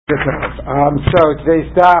So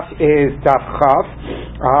today's daf is daf Chav,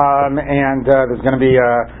 and there's going to be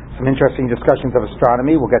some interesting discussions of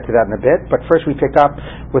astronomy. We'll get to that in a bit. But first we pick up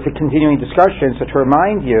with a continuing discussion. So to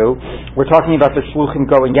remind you, we're talking about the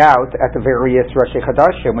shluchim going out at the various Rosh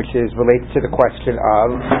Chodeshim, which is related to the question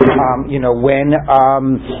of,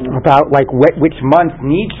 which month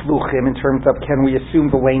needs shluchim in terms of can we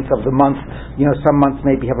assume the length of the month. Some months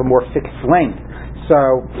maybe have a more fixed length.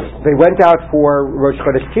 So they went out for Rosh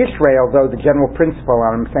Chodesh Tishrei, although the general principle,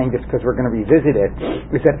 and I'm saying this because we're going to revisit it,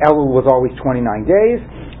 is that Elul was always 29 days.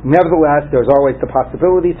 Nevertheless, there's always the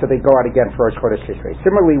possibility, so they go out again for Rosh Chodesh Tishrei.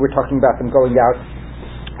 Similarly, we're talking about them going out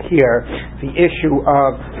here, the issue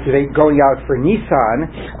of going out for Nisan,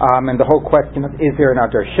 and the whole question of is there an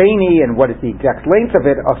Adar Sheni and what is the exact length of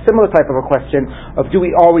it, a similar type of a question of do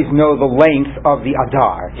we always know the length of the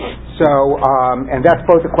Adar. So, and that's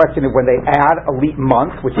both a question of when they add a leap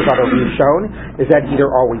month, which is Adar Rishon, is that either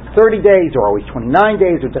always 30 days or always 29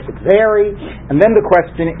 days, or does it vary? And then the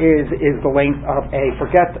question is the length of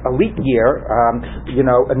forget a leap year,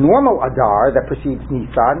 a normal Adar that precedes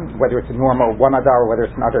Nisan, whether it's a normal one Adar or whether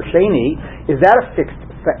it's an Adar Sheni, is that a fixed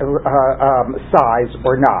size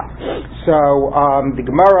or not? So the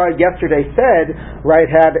Gemara yesterday said,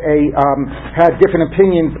 had different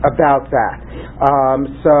opinions about that.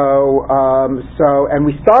 And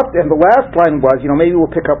we stopped, and the last line was, maybe we'll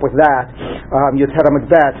pick up with that. Yud Amud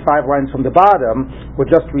Bet, 5 lines from the bottom. We'll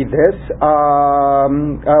just read this.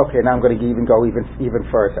 Okay, now I'm going to go even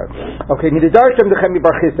further. Okay, Nidarshem Dechem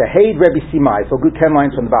Bar Chisda, Heid Rebbe Simai. So we'll do 10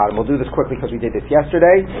 lines from the bottom. We'll do this quickly because we did this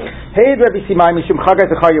yesterday. Heid Rebbe Simai Mishum Chagai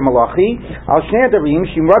Zechariah Malachi Al Shnei Adarim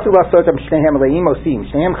Shimratu Lasotam Shnehem Leim Osim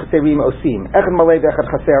Shnehem Chaserim Osim Echad Malei Vechad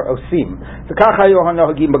Chaser Osim V'Kach Hayo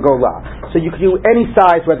HaNohagim B'Gola. So you could do any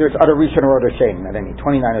size, whether it's Adar Rishon or Adar Sheni, not any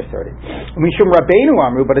 29 or 30. Mishum Rabbeinu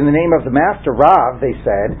Amru, but in the name of the Master Rav, they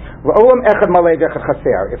said V'Olam Echad Malei Vechad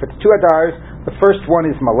Chaser. If it's 2 Adars, the first one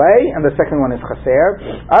is Malei and the second one is Chaser.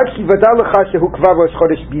 Ad Shivada Lecha Shehu Kvar Rosh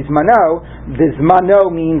Chodesh Bizmano.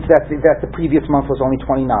 Bizmano means that the previous month was only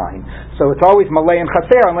 29. So it's always Malei and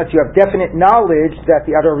Chaser unless you have definite knowledge that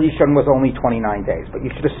the Adar Rishon was only 29 days. But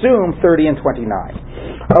you should assume 30 and 29.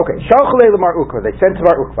 Okay. Shalchalei Lemar Ukva. They sent to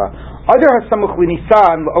Bar Ukva. Adar Hasamuch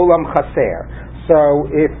L'Nisan L'Olam Chaser. So,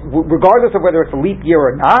 regardless of whether it's a leap year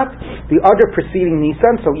or not, the Adar preceding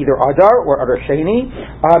Nisan, so either Adar or Adar Sheni,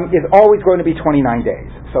 is always going to be 29 days.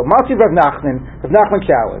 So, Masi Rav Nachman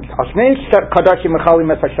challenged. Al Shnei Kadashim Mechalim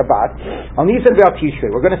Es HaShabbat, Al Nisan Ve'al Tishrei.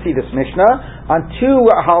 We're going to see this Mishnah. On 2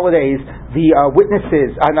 holidays, the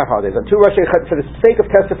witnesses, not holidays, on 2 Roshei, for the sake of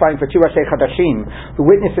testifying for 2 Roshei Chadashim, the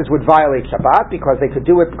witnesses would violate Shabbat because they could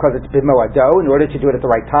do it because it's B'moado. In order to do it at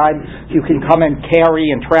the right time, you can come and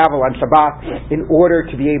carry and travel on Shabbat in order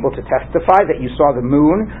to be able to testify that you saw the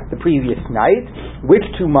moon the previous night. Which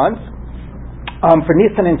 2 months? For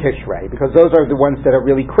Nisan and Tishrei, because those are the ones that are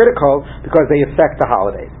really critical because they affect the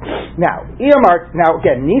holidays. Now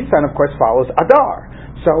again, Nisan of course follows Adar.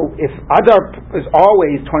 So if Adar is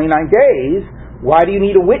always 29 days, why do you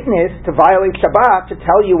need a witness to violate Shabbat to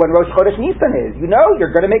tell you when Rosh Chodesh Nisan is? You're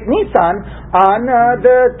going to make Nisan on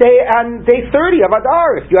day 30 of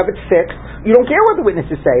Adar. If you have it fixed, you don't care what the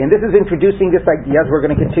witnesses say. And this is introducing this idea, as we're going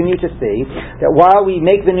to continue to see, that while we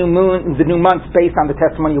make the new months based on the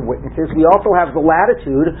testimony of witnesses, we also have the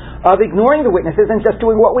latitude of ignoring the witnesses and just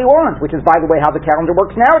doing what we want, which is, by the way, how the calendar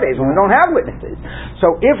works nowadays when we don't have witnesses.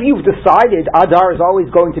 So if you've decided Adar is always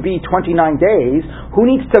going to be 29 days, who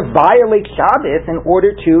needs to violate Shabbos in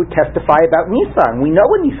order to testify about Nisan? We know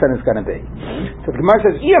what Nisan is going to be. So the Gemara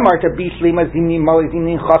says, if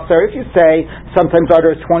you say sometimes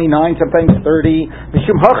Adar is 29, sometimes 30,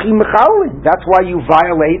 that's why you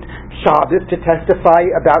violate Shabbos to testify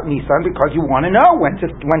about Nisan, because you want to know when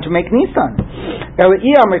to make Nisan.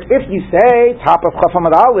 If you say top of Chaf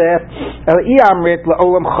Amud Aleph that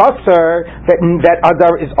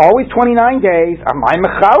Adar is always 29 days,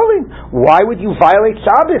 why would you violate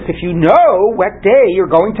Shabbos if you know what day you're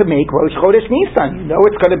going to make Rosh Chodesh Nisan? You know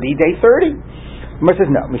it's going to be day 30. Gemara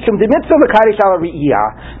says no. Because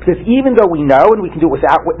even though we know and we can do it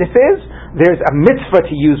without witnesses, there's a mitzvah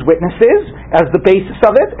to use witnesses as the basis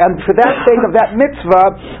of it, and for that sake of that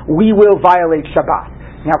mitzvah, we will violate Shabbat.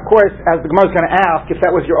 Now, of course, as the Gemara is going to ask, if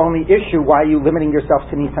that was your only issue, why are you limiting yourself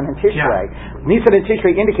to Nisan and Tishrei? Yeah. Nisan and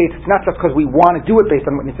Tishrei indicates it's not just because we want to do it based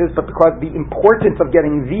on witnesses, but because the importance of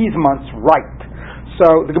getting these months right.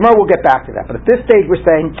 So the Gemara will get back to that. But at this stage we're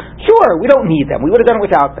saying, sure, we don't need them. We would have done it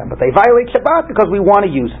without them. But they violate Shabbat because we want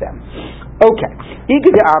to use them. Okay.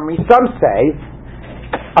 Igad Amri, some say,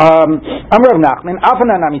 I'm Rav Nachman.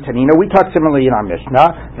 We taught similarly in our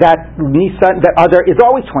Mishnah that Nisan, that Adar is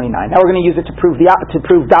always 29. Now we're going to use it to prove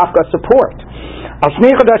Dafka support.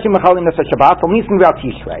 Okay,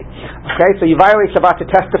 so you violate Shabbat to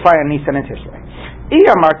testify on Nisan and Tishrei. If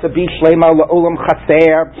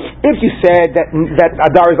you said that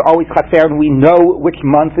Adar is always Chaser and we know which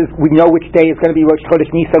day is going to be Rosh Chodesh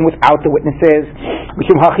Nisan without the witnesses,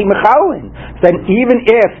 then even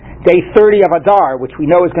if day 30 of Adar, which we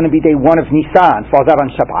know is going to be day 1 of Nisan, falls out on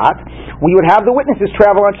Shabbat, we would have the witnesses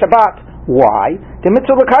travel on Shabbat. Why? Because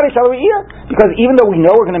even though we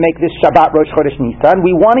know we're going to make this Shabbat Rosh Chodesh Nisan,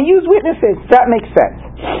 we want to use witnesses. That makes sense.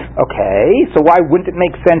 Okay, so why wouldn't it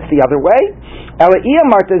make sense the other way? If,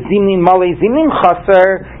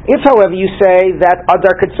 however, you say that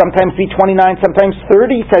Adar could sometimes be 29, sometimes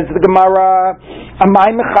 30, says the Gemara,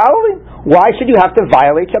 why should you have to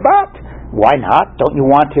violate Shabbat? Why not? Don't you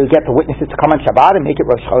want to get the witnesses to come on Shabbat and make it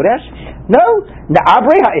Rosh Chodesh? No.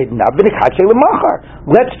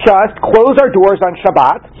 Let's just close our doors on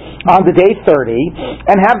Shabbat on the day 30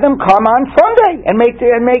 and have them come on Sunday and make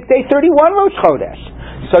day 31 Rosh Chodesh.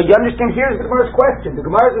 So you understand, here's the Gemara's question. The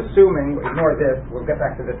Gemara is assuming, ignore this, we'll get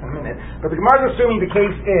back to this in a minute, but the Gemara is assuming the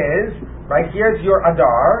case is, right, here's your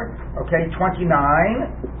Adar, okay, 29,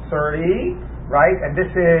 30, right, and this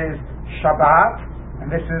is Shabbat, and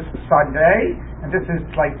this is Sunday, and this is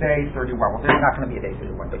like day 31. Well, there's not going to be a day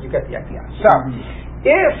 31, but you get the idea. So,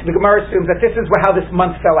 if the Gemara assumes that this is how this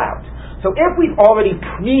month fell out, so if we've already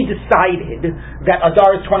pre-decided that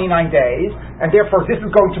Adar is 29 days, and therefore this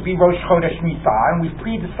is going to be Rosh Chodesh Nisan, we've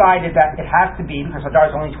pre-decided that it has to be, because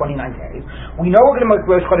Adar is only 29 days, we know we're going to make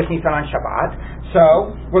Rosh Chodesh Nisan on Shabbat,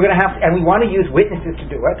 so we're going to have to, and we want to use witnesses to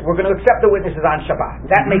do it, we're going to accept the witnesses on Shabbat.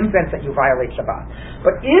 That makes sense that you violate Shabbat.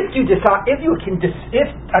 But if you decide, if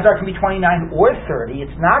Adar can be 29 or 30,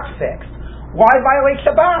 it's not fixed, why violate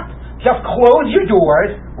Shabbat? Just close your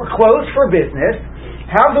doors, we're closed for business,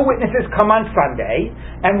 have the witnesses come on Sunday,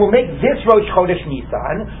 and we'll make this Rosh Chodesh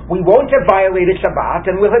Nisan. We won't have violated Shabbat,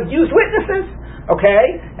 and we'll have used witnesses.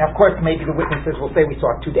 Okay? Now, of course, maybe the witnesses will say we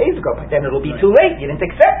saw it 2 days ago, but then it'll be too late. You didn't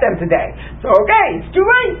accept them today. So, okay, it's too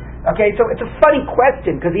late. Okay, so it's a funny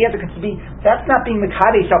question, because the answer could be, that's not being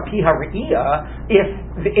Mekadesh al Pi HaRe'iyah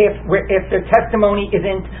if their testimony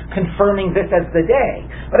isn't confirming this as the day.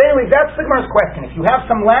 But anyway, that's the Gemara's question. If you have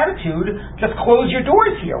some latitude, just close your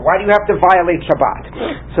doors here. Why do you have to violate Shabbat?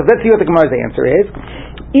 So let's see what the Gemara's answer is.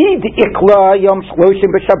 Id ikla yom shloshim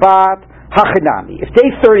b'Shabbat. If day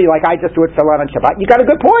 30, like I just do it, fell out on Shabbat, you got a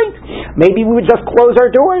good point. Maybe we would just close our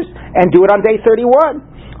doors and do it on day 31.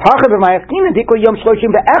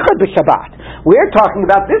 We're talking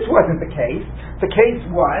about this wasn't the case. The case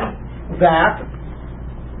was that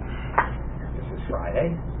this is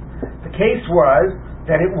Friday. The case was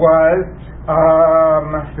that it was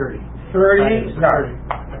 30. 30. No,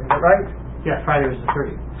 is that right? Yeah, Friday was the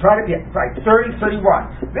 30. Friday, yeah, right. 30,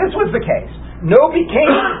 31. This was the case. Nobody came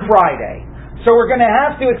on Friday, so we're going to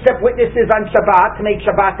have to accept witnesses on Shabbat to make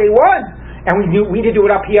Shabbat day 1. And we knew we need to do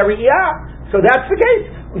it up here. So that's the case.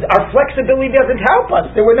 Our flexibility doesn't help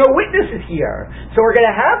us. There were no witnesses here, so we're going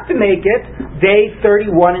to have to make it day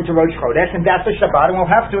 31 into Rosh Chodesh, and that's a Shabbat, and we'll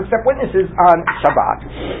have to accept witnesses on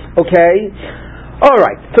Shabbat. Okay. All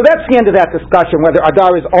right. So that's the end of that discussion, whether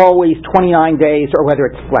Adar is always 29 days or whether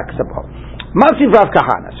it's flexible. Masiv Rav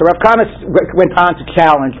Kahana. So Rav Kahana went on to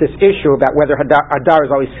challenge this issue about whether Adar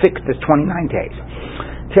is always fixed as 29 days.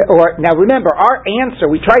 Now remember, our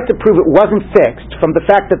answer, we tried to prove it wasn't fixed from the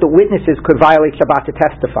fact that the witnesses could violate Shabbat to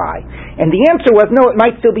testify. And the answer was, no, it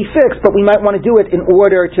might still be fixed, but we might want to do it in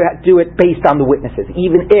order to do it based on the witnesses,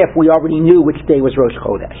 even if we already knew which day was Rosh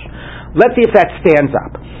Chodesh. Let's see if that stands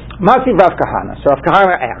up. Masiv Rav Kahana. So Rav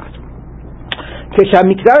Kahana asked,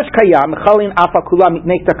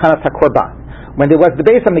 when there was the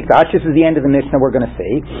Beis HaMikdash, this is the end of the Mishnah we're going to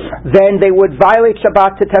see, then they would violate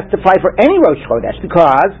Shabbat to testify for any Rosh Chodesh,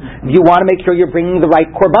 because you want to make sure you're bringing the right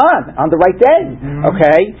Korban on the right day.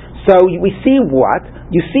 Okay? So we see what?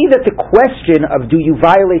 You see that the question of do you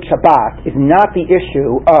violate Shabbat is not the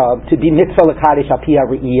issue of to be mitzvah l'kadesh al pi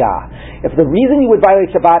ha're'iyah. If the reason you would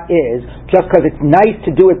violate Shabbat is just because it's nice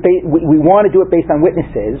to do it, we want to do it based on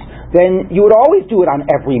witnesses, then you would always do it on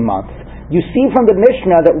every month. You see from the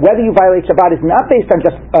Mishnah that whether you violate Shabbat is not based on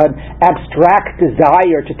just an abstract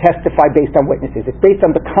desire to testify based on witnesses. It's based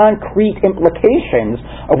on the concrete implications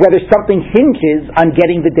of whether something hinges on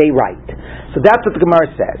getting the day right. So that's what the Gemara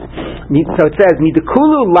says. So it says,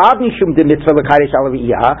 Midekulu lav mishum de mitzvah l'kadesh al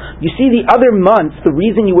re'iyah. You see, the other months, the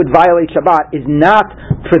reason you would violate Shabbat is not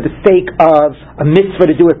for the sake of a mitzvah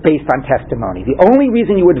to do it based on testimony. The only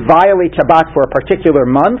reason you would violate Shabbat for a particular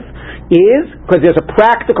month is because there's a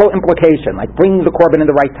practical implication, like bringing the korban in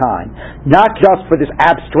the right time, not just for this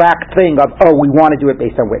abstract thing of, we want to do it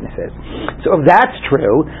based on witnesses. So if that's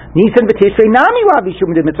true, Nisan v'Tishrei nami lavi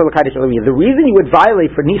shum de mitzvah l'kadosh aliyah. The reason you would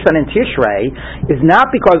violate for Nisan and Tishrei is not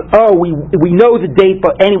because, we know the date,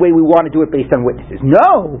 but anyway we want to do it based on witnesses.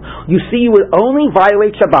 No! You see, you would only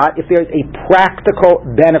violate Shabbat if there's a practical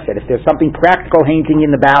benefit, if there's something practical hanging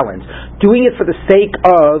in the balance. Doing it for the sake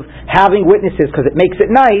of having witnesses because it makes it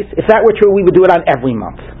nice, if that were true, we would do it on every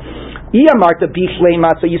month. Iyamarta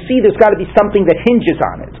bishlema, so you see there's got to be something that hinges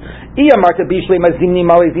on it. Iyamarta bishlema zimni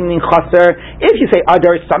mali zimni chaser. If you say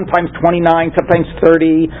Adar sometimes 29, sometimes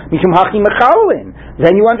 30, mishum hachi mechalin,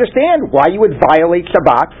 then you understand why you would violate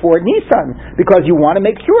Shabbat for Nisan, because you want to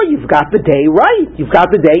make sure you've got the day right. You've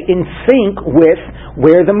got the day in sync with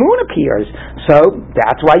where the moon appears. So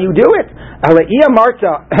that's why you do it.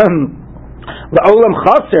 Iyamarta the Olam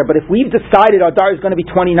Chaser, but if we've decided Adar is going to be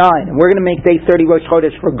 29 and we're going to make day 30 Rosh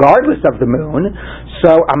Chodesh regardless of the moon,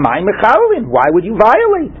 so Amay Mechalin, why would you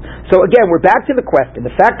violate? So again, we're back to the question.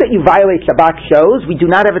 The fact that you violate Shabbat shows we do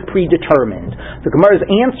not have it predetermined. The Gemara's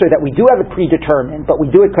answer that we do have it predetermined, but we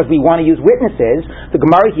do it because we want to use witnesses, the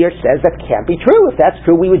Gemara here says that can't be true. If that's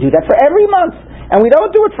true, we would do that for every month. And we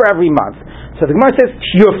don't do it for every month. So the Gemara says,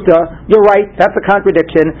 Shufta, you're right, that's a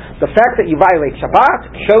contradiction. The fact that you violate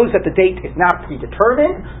Shabbat shows that the date is not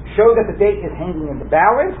predetermined, shows that the date is hanging in the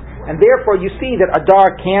balance, and therefore you see that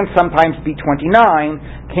Adar can sometimes be 29,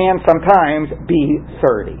 can sometimes be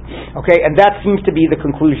 30. Okay, and that seems to be the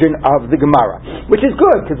conclusion of the Gemara, which is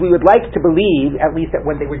good, because we would like to believe, at least that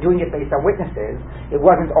when they were doing it based on witnesses, it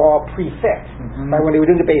wasn't all prefixed. Right? When they were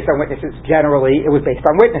doing it based on witnesses, generally it was based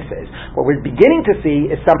on witnesses. What we're beginning to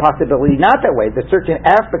see is some possibility not that way, that certain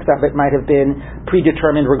aspects of it might have been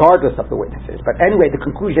predetermined regardless of the witnesses. But anyway, the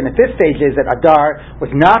conclusion at this stage is that Adar was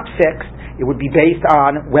not fixed. It would be based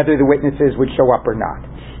on whether the witnesses would show up or not.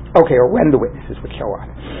 Okay, or when the witnesses would show up.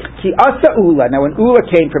 Ki asa Ula, now when Ula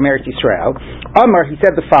came from Eretz Yisrael, Amar, he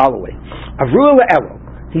said the following, Avru Elo.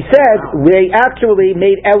 He said they actually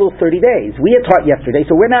made Elul 30 days. We had taught yesterday,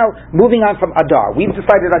 so we're now moving on from Adar. We've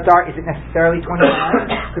decided Adar isn't necessarily 29,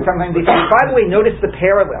 because sometimes they say, by the way, notice the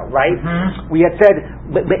parallel, right? We had said,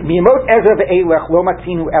 Miyamot Ezra ve'elech lo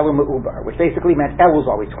matzinu Elul me'ubar, which basically meant Elul is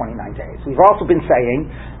always 29 days. We've also been saying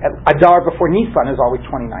Adar before Nisan is always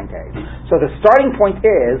 29 days. So the starting point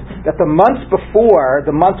is that the months before,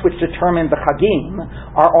 the months which determine the Chagim,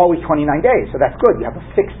 are always 29 days. So that's good. You have a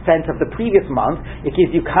fixed sense of the previous month. It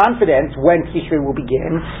gives you confidence when Tishrei will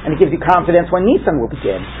begin, and it gives you confidence when Nisan will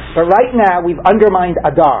begin. But right now, we've undermined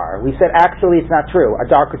Adar. We said, actually, it's not true.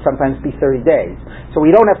 Adar could sometimes be 30 days. So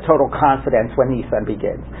we don't have total confidence when Nisan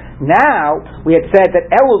begins. Now, we had said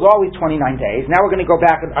that Elul is always 29 days. Now we're going to go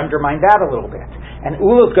back and undermine that a little bit. And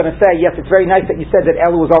Ula is going to say, yes, it's very nice that you said that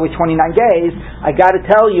Elul was always 29 days. I got to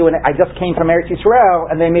tell you, and I just came from Eretz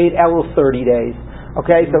Yisrael, and they made Elul 30 days.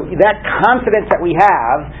 Okay, so that confidence that we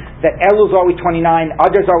have, that Elul is always 29,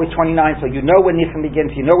 Adar is always 29, so you know when Nisan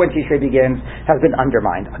begins, you know when Tishrei begins, has been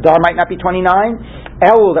undermined. Adar might not be 29.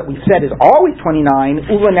 Elul, that we've said, is always 29.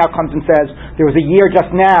 Ula now comes and says, there was a year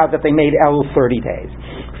just now that they made Elul 30 days.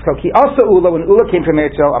 So Ki also Ula, when Ula came from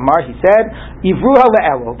Eretz Yisrael, Amar, he said, Ivruha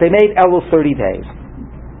le'Elul, they made Elul 30 days.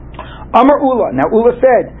 Amar Ula, now Ula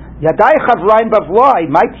said, Yadai Chavraim Bavlai,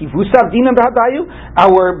 my Tivusav Dinam B'Hadayu.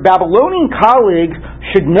 Our Babylonian colleagues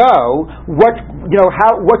should know what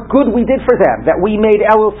good we did for them, that we made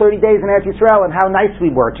Elul 30 days in Eretz Yisrael, and how nice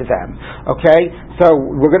we were to them. Okay, so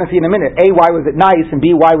we're going to see in a minute. A, why was it nice, and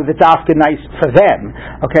B, why was it dafka nice for them?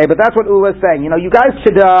 Okay, but that's what Ula is saying. You guys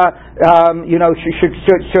should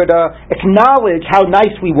acknowledge how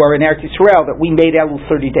nice we were in Eretz Yisrael, that we made Elul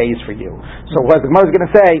 30 days for you. So what the Gemara is going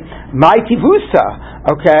to say, my Tivusa.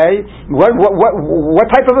 Okay, what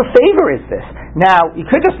type of a favor is this? Now, you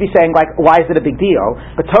could just be saying, like, why is it a big deal?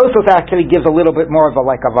 But Tosfos actually gives a little bit more of a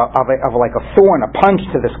thorn, a punch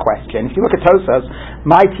to this question. If you look at Tosfos,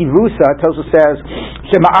 my Tivusa, Tosfos says,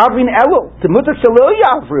 Shema'avrin Elul, T'mutar Shelo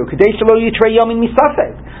Yavru, K'dei Shelo Yitrei Yom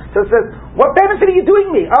Misafek. So it says, what benefit are you doing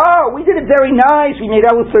me? Oh, we did it very nice. We made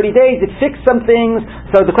Elul 30 days. It fixed some things.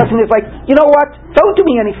 So the question is like, you know what? Don't do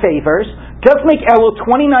me any favors. Just make Elul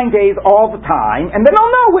 29 days all the time, and then I'll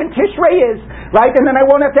know when Tishrei is, right? And then I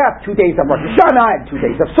won't have to have 2 days of Rosh Hashanah, and 2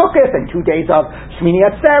 days of Sukkot, and 2 days of Shmini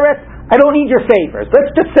Atzeret. I don't need your favors.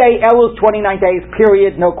 Let's just say Elul is 29 days,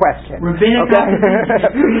 period, no question. Rabbinic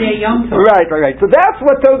Right. So that's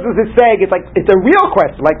what Tosfos is saying. It's a real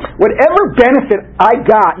question. Like, whatever benefit I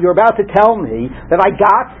got, you're about to tell me that I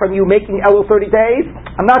got from you making Elul 30 days,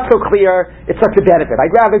 I'm not so clear it's such a benefit.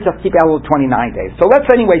 I'd rather just keep Elul 29 days. So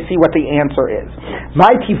let's anyway see what the answer is.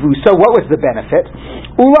 My tivu, so what was the benefit?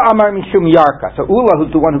 Ula Amar Mishum Yarka. So Ula,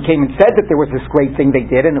 who's the one who came and said that there was this great thing they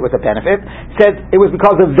did and it was a benefit, said it was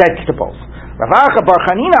because of vegetables. Rav Acha bar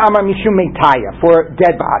Chanina Amar Mishum Meitaya, for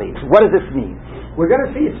dead bodies. What does this mean? We're going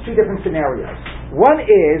to see it's two different scenarios. One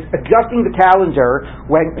is adjusting the calendar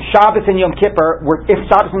when Shabbos and Yom Kippur if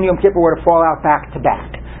Shabbos and Yom Kippur were to fall out back to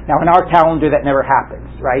back. Now in our calendar that never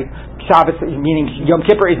happens, right? Shabbos, meaning Yom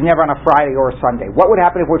Kippur, is never on a Friday or a Sunday. What would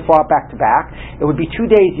happen if it would fall back to back? It would be 2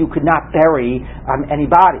 days you could not bury any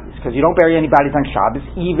bodies, because you don't bury any bodies on Shabbos,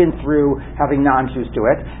 even through having non-Jews do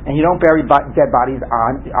it, and you don't bury dead bodies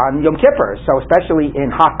on Yom Kippur. So especially in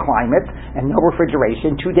hot climates and no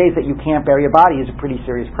refrigeration, 2 days that you can't bury a body is a pretty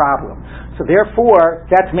serious problem. So therefore,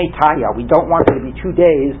 that's Meitaya. We don't want there to be 2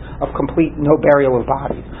 days of complete no burial of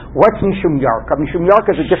bodies. What's Mishum Yarka? Mishum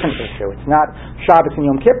Yarka is a different issue. It's not Shabbos and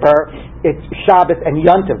Yom Kippur, it's Shabbos and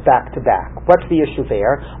Yontiv back to back. What's the issue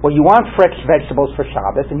there? Well, you want fresh vegetables for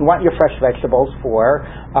Shabbos, and you want your fresh vegetables for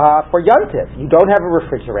Yontiv. You don't have a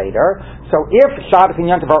refrigerator, so if Shabbos and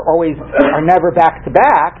Yontiv are never back to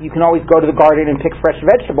back, you can always go to the garden and pick fresh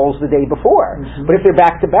vegetables the day before. Mm-hmm. But if they're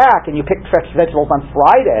back to back and you pick fresh vegetables on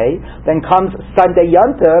Friday, then comes Sunday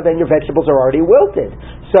Yontiv and your vegetables are already wilted.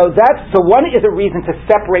 So one is a reason to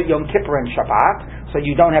separate Yom Kippur and Shabbat, so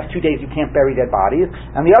you don't have 2 days you can't bury dead bodies,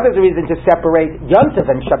 and the other is a reason to separate Yom Tov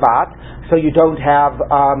and Shabbat, so you don't have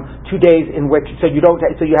 2 days in which so you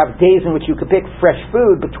have days in which you could pick fresh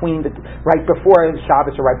food right before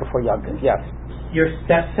Shabbos or right before Yom Tov. Yes.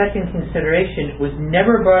 That second consideration was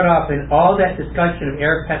never brought up in all that discussion of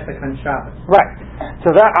Erev Pesach on Shabbos. Right.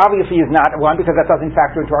 So that obviously is not one, because that doesn't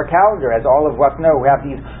factor into our calendar. As all of us know, we have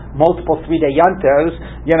these multiple 3-day yontos.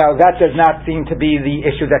 That does not seem to be the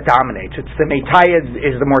issue that dominates. It's the Meitaya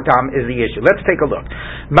is the issue. Let's take a look.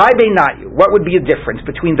 My Beinayu, what would be a difference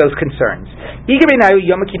between those concerns? Iga Beinayu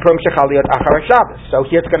Yom Kippurim shechal liot achar Shabbos. So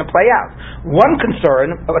here it's going to play out. One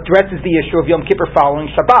concern addresses the issue of Yom Kippur following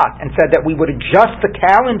Shabbat, and said that we would adjust the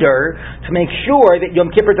calendar to make sure that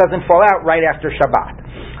Yom Kippur doesn't fall out right after Shabbat.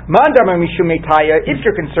 If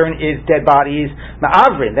your concern is dead bodies,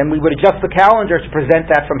 then we would adjust the calendar to prevent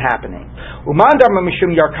that from happening.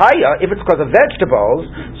 If it's because of vegetables,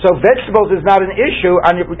 so vegetables is not an issue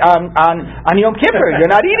on Yom Kippur. You're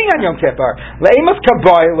not eating on Yom Kippur. When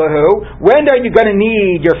are you going to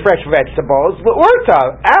need your fresh vegetables?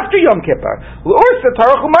 After Yom Kippur.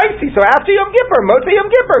 So after Yom Kippur, Motzei Yom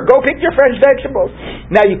Kippur, go pick your fresh vegetables.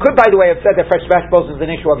 Now you could, by the way, have said that fresh vegetables is an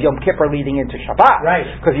issue of Yom Kippur leading into Shabbat. Right.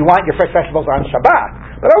 Because you want your fresh vegetables on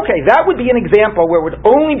Shabbat. But okay, that would be an example where it would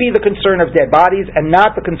only be the concern of dead bodies and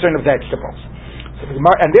not the concern of vegetables.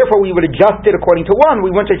 And therefore we would adjust it according to one, we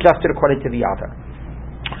wouldn't adjust it according to the other.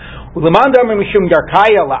 Mar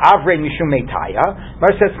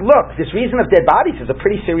says, look, this reason of dead bodies is a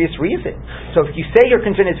pretty serious reason. So if you say your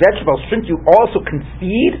concern is vegetables, shouldn't you also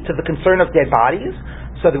concede to the concern of dead bodies?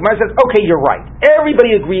 So the Gemara says, okay, you're right.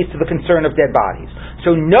 Everybody agrees to the concern of dead bodies.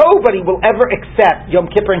 So nobody will ever accept Yom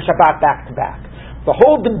Kippur and Shabbat back to back. The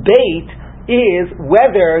whole debate is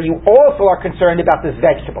whether you also are concerned about this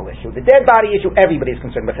vegetable issue. The dead body issue, everybody's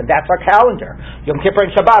concerned with, and that's our calendar. Yom Kippur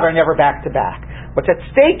and Shabbat are never back to back. What's at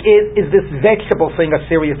stake is this vegetable thing a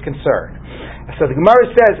serious concern? So the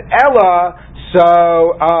Gemara says, Ella,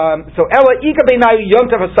 Ella ika beinayu Yom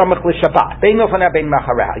Tov hasamach l'Shabbat bein milchana bein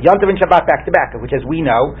machara Yom Tov and Shabbat back to back, which, as we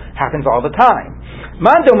know, happens all the time.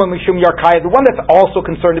 Mandom mishum yarkaya, the one that's also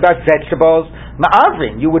concerned about vegetables,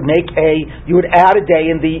 ma'avrin, you would add a day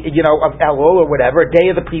in the of Elul or whatever, a day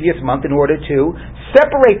of the previous month in order to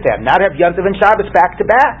separate them, not have Yom Tov and Shabbos back to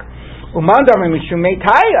back.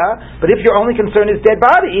 But if your only concern is dead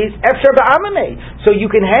bodies, so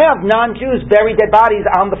you can have non-Jews bury dead bodies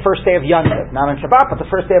on the first day of Yontiv, not on Shabbat, but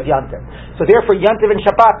the first day of Yontiv. So therefore, Yontiv and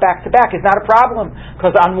Shabbat back to back is not a problem,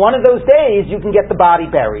 because on one of those days you can get the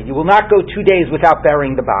body buried. You will not go 2 days without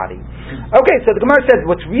burying the body. Okay, so the Gemara says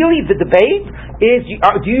what's really the debate is: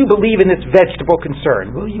 do you believe in this vegetable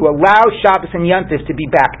concern? Will you allow Shabbos and Yontiv to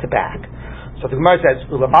be back to back? So the Gemara says,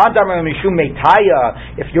 if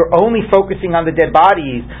you're only focusing on the dead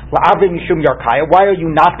bodies, why are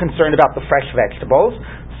you not concerned about the fresh vegetables?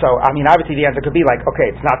 So, obviously the answer could be like, okay,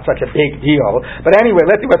 it's not such a big deal. But anyway,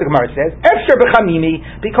 let's see what the Gemara says.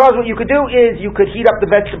 Because what you could do is you could heat up the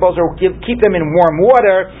vegetables or keep them in warm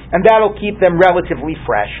water, and that'll keep them relatively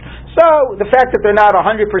fresh. So, the fact that they're not 100%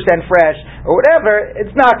 fresh or whatever,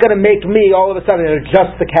 it's not going to make me all of a sudden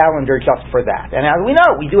adjust the calendar just for that. And as we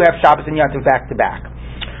know, we do have Shabbos and Yom Tov back to back.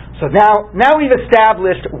 So now we've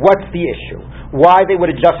established what's the issue. Why they would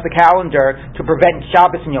adjust the calendar to prevent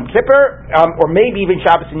Shabbos and Yom Kippur, or maybe even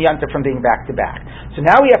Shabbos and Yom Tov from being back to back. So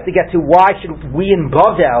now we have to get to why should we in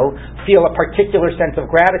Bavel feel a particular sense of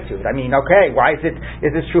gratitude? I mean, okay,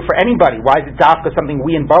 is this true for anybody? Why is it dafka something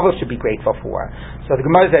we in Bavel should be grateful for? So the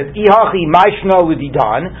Gemara says, Ihachi maishno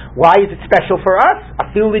l'didan. Why is it special for us?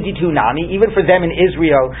 Afilu l'ditunami. Even for them in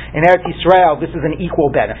Israel, in Eretz Yisrael, this is an equal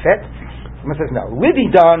benefit. Someone says no.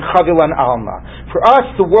 Lididan chavilan alma. For us,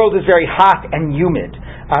 the world is very hot and humid,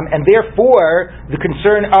 and therefore the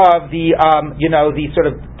concern of the sort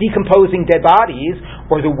of decomposing dead bodies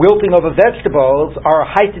or the wilting of the vegetables are a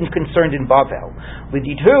heightened concern in Bavel.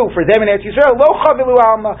 Liditu, for them in Eretz Yisrael, lo chavilu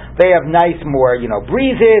alma. They have nice more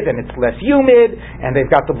breezes, and it's less humid, and they've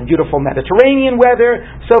got the beautiful Mediterranean weather.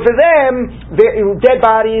 So for them, dead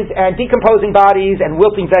bodies and decomposing bodies and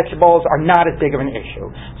wilting vegetables are not as big of an issue.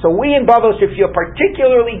 So we in Bavel should feel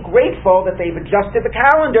particularly grateful that they've adjusted the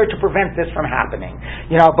calendar to prevent this from happening.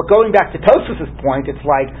 But going back to Tosfos' point, it's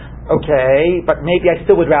like, okay, but maybe I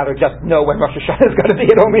still would rather just know when Rosh Hashanah is going to be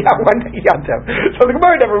and only have one day Yom Tov. So the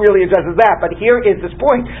Gemara never really addresses that. But here is this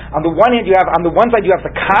point. On the one side you have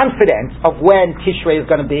the confidence of when Tishrei is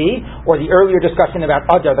going to be, or the earlier discussion about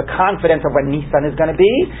Adar, the confidence of when Nisan is going to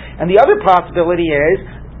be. And the other possibility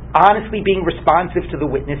is honestly being responsive to the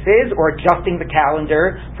witnesses or adjusting the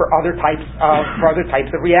calendar for other types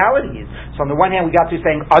of realities. So on the one hand, we got to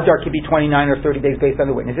saying Adar could be 29 or 30 days based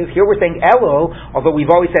on the witnesses. Here we're saying Elul, although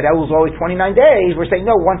we've always said Elul is always 29 days, we're saying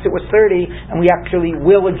no, once it was 30, and we actually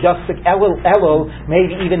will adjust the Elul,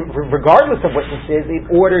 maybe even regardless of witnesses,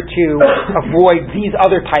 in order to avoid these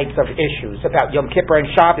other types of issues about Yom Kippur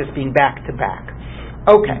and Shabbos being back to back.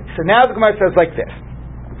 Okay, so now the Gemara says like this.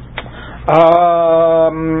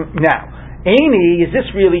 Now, Amy, is this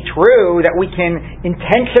really true that we can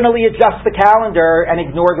intentionally adjust the calendar and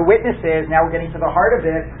ignore the witnesses? Now we're getting to the heart of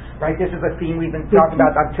it, right? This is a theme we've been talking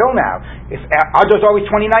about until now. If Adar's always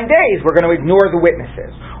 29 days, we're going to ignore the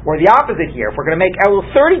witnesses. Or the opposite here. If we're going to make Elul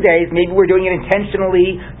 30 days, maybe we're doing it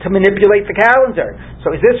intentionally to manipulate the calendar.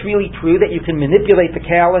 So is this really true that you can manipulate the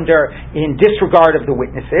calendar in disregard of the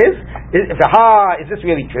witnesses? Is this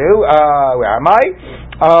really true? Where am I?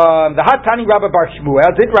 The Hatani Rabba Bar Shmuel,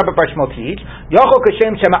 did Rabba Bar Shmuel teach? Perhaps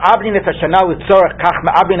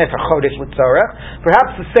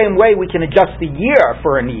the same way we can adjust the year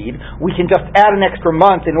for a need, we can just add an extra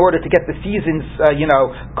month in order to get the seasons,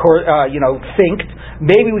 synced.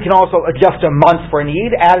 Maybe we can also adjust a month for a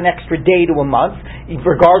need, add an extra day to a month,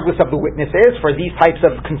 regardless of the witnesses, for these types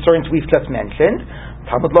of concerns we've just mentioned.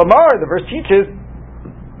 Talmud Lomar, the verse teaches,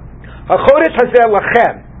 HaChodesh Hazeh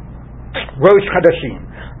Lachem, Rosh Chodeshim.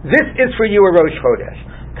 This is for you a Rosh Chodesh.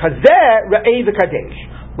 Kazeh Ra'ei V'Kadesh.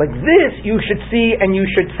 Like this you should see and you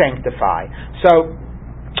should sanctify. So,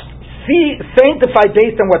 sanctify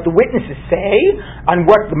based on what the witnesses say, on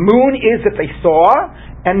what the moon is that they saw,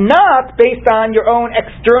 and not based on your own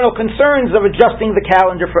external concerns of adjusting the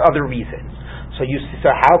calendar for other reasons. So you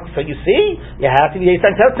see, you have to be based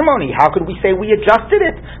on testimony. How could we say we adjusted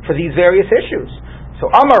it for these various issues? So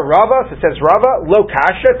Amar Rava, so says Rava, lo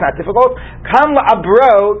kasha, it's not difficult. Kan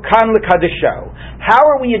la'abro, kan l'kadesho. How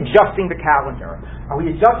are we adjusting the calendar? Are we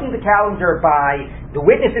adjusting the calendar by the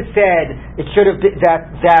witnesses said it should have been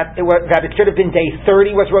that it should have been day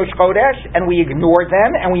 30 was Rosh Chodesh, and we ignored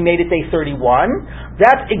them and we made it day 31?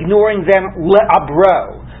 That's ignoring them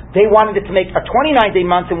le'abro. They wanted it to make a 29-day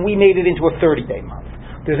month, and we made it into a 30-day month.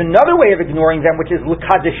 There's another way of ignoring them, which is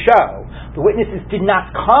l'kadesho. The witnesses did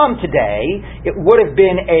not come today. It would have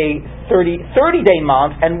been a 30-day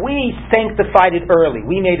month, and we sanctified it early.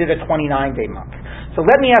 We made it a 29-day month. So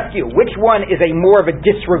let me ask you, which one is a more of a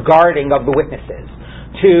disregarding of the witnesses?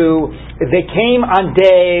 They came on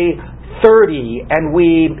day 30 and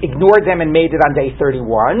we ignored them and made it on day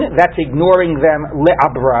 31. That's ignoring them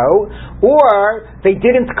le'abro. Or they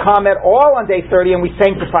didn't come at all on day 30 and we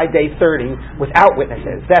sanctified day 30 without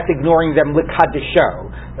witnesses. That's ignoring them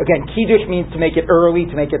le'kadesho. Again, Kiddush means to make it early,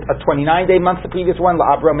 to make it a 29-day month, the previous one.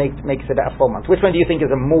 La'abro makes it a full month. Which one do you think is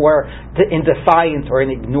a more in defiance or in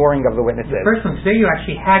ignoring of the witnesses? The first one, because there you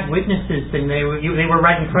actually had witnesses and they were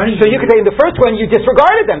right in front of you. So you could say in the first one you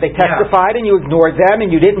disregarded them. They testified and you ignored them and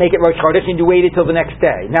you didn't make it Rosh Chodesh and you waited till the next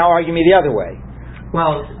day. Now argue me the other way.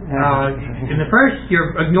 Well, in the first,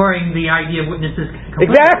 you're ignoring the idea of witnesses completely.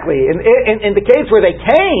 Exactly. In the case where they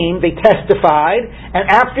came, they testified, and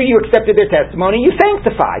after you accepted their testimony, you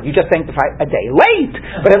sanctified. You just sanctified a day late,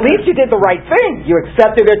 but at least you did the right thing. You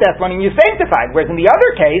accepted their testimony and you sanctified. Whereas in the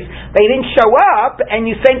other case, they didn't show up and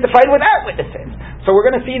you sanctified without witnesses. So we're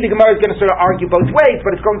going to see the Gemara is going to sort of argue both ways,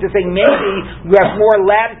 but it's going to say maybe you have more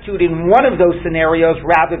latitude in one of those scenarios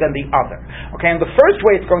rather than the other. Okay, and the first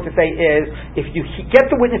way it's going to say is, if you get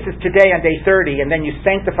the witnesses today on day 30, and then you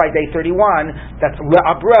sanctify day 31, that's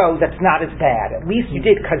le'abro, that's not as bad. At least you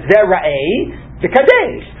did kazer ra'eh, the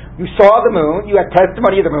kadesh. You saw the moon, you had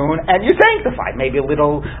testimony of the moon, and you sanctified. Maybe a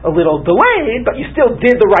little delayed, but you still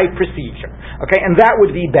did the right procedure. Okay, and that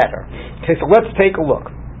would be better. Okay, so let's take a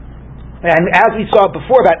look. And as we saw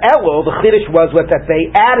before about Elul, the chiddush was that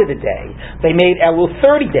they added a day. They made Elul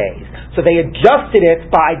 30 days. So they adjusted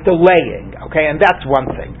it by delaying. Okay, and that's one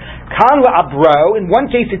thing. Kan la'abro, in one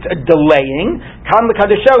case it's a delaying. Kan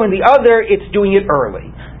la'kadesho, in the other it's doing it early.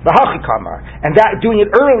 V'hachikamar. And that doing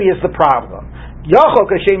it early is the problem. Yachol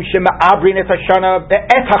kashem shema'abrin et hashana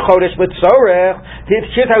et hachodesh l'tzorech.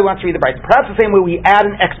 Here's how we want to read the Bible. Perhaps the same way we add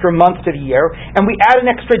an extra month to the year, and we add an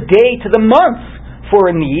extra day to the month for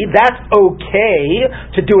a need. That's okay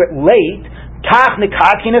to do it late. Maybe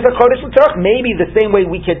the same way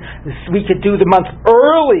we could do the month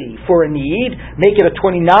early for a need, make it a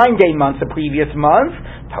 29-day month the previous month.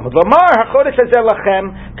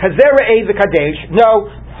 No,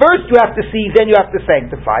 first you have to see, then you have to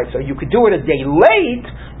sanctify. So you could do it a day late,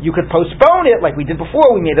 you could postpone it like we did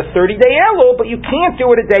before. We made a 30-day Elul, but you can't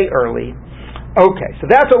do it a day early. Okay, so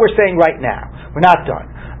that's what we're saying right now. We're not done.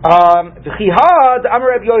 The Chihad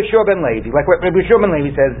Amar Rabbi Yoshua ben Levi, like what Rabbi Yoshua ben Levi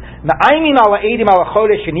says,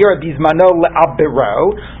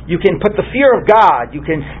 you can put the fear of God, you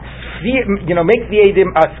can make the Eidim,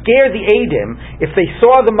 scare the Eidim if they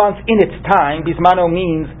saw the month in its time. Bismano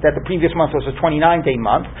means that the previous month was a 29-day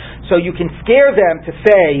month, so you can scare them to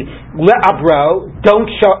say le'abro, don't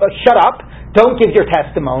shut up, don't give your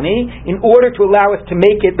testimony, in order to allow us to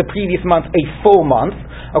make it the previous month a full month.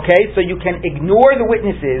 Okay, so you can ignore the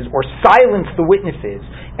witnesses or silence the witnesses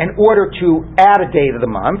in order to add a day to the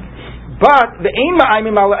month. But but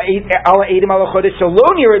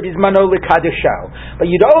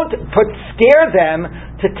you don't scare them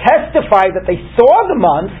to testify that they saw the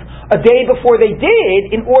month a day before they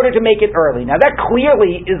did in order to make it early. Now that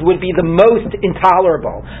clearly would be the most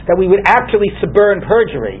intolerable, that we would actually suborn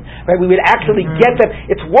perjury, right? We would actually get them.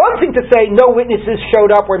 It's one thing to say no witnesses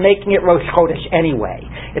showed up, we're making it Rosh Chodesh anyway.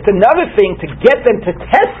 It's another thing to get them to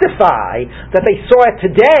testify that they saw it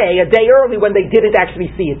today, a day early, when they didn't actually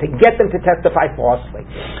see it, to get them to testify falsely.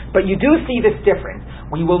 But you do see this difference.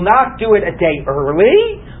 We will not do it a day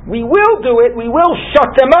early. We will do it, we will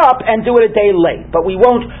shut them up and do it a day late, but we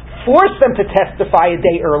won't force them to testify a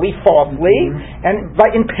day early falsely. And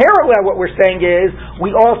but in parallel, what we're saying is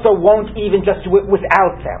we also won't even just do it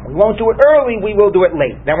without them. We won't do it early, we will do it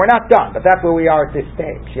late. Then we're not done, but that's where we are at this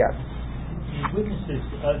stage. Yes. Witnesses,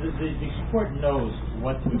 the court knows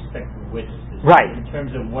what to expect from witnesses, right? In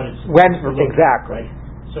terms of what it's exactly. Right?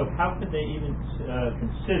 So how could they even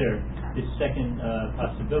consider this second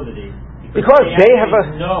possibility? Because they have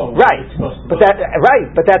right,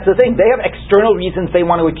 but that's the thing. They have external reasons they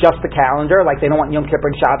want to adjust the calendar, like they don't want Yom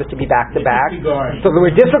Kippur and Shabbos to be back to back. So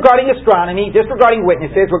we're disregarding astronomy, disregarding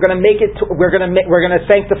witnesses. We're going to make it. We're going to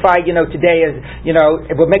sanctify. Today as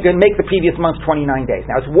we'll make the previous month 29 days.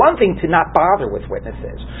 Now it's one thing to not bother with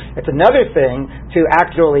witnesses. It's another thing to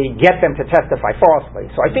actually get them to testify falsely.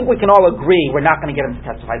 So I think we can all agree we're not going to get them to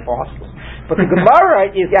testify falsely. But the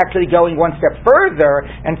Gemara is actually going one step further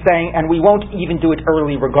and saying, and we won't even do it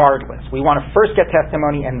early regardless. We want to first get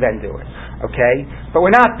testimony and then do it. Okay? But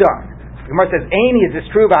we're not done. The Gemara says, Aini, is this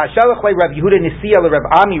true? Rav Yehuda Nisiya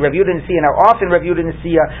Rav Ami. Rav Yehuda Nisiya. Now often Rav Yehuda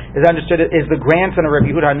Nisiya is understood as the grandson of Rav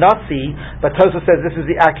Yehuda Nasi, but Tosfos says this is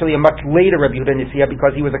actually a much later Rav Yehuda Nisiya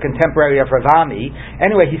because he was a contemporary of Rav Ami.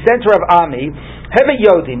 Anyway, he said to Rav Ami, Heve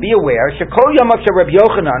Yodim, be aware, Shekol Yamav Rav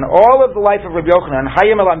Yochanan, all of the life of Rav Yochanan,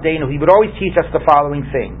 Hayim Alamdeinu, he would always teach us the following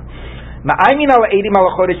thing. The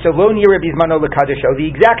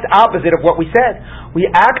exact opposite of what we said. We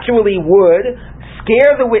actually would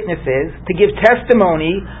scare the witnesses to give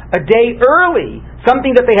testimony a day early,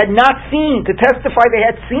 something that they had not seen, to testify they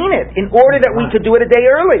had seen it, in order that we could do it a day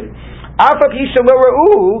early.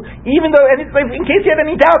 Even though, and in case you had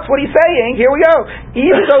any doubts what he's saying, here we go.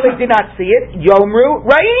 Even though they did not see it, Yomru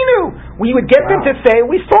Ra'inu, we would get them to say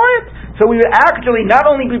we saw it. So we would actually not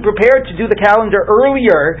only be prepared to do the calendar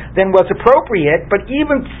earlier than was appropriate, but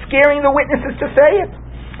even scaring the witnesses to say it.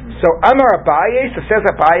 So Amar Abaye, so says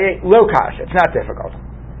Abaye, Lokash, it's not difficult.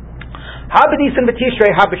 Haba Nisan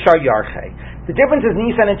v'Tishrei, Haba Shar Yarchei. The difference is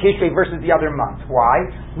Nisan and Tishrei versus the other months. Why?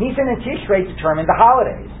 Nisan and Tishrei determine the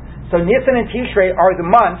holidays. So Nisan and Tishrei are the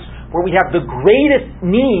months where we have the greatest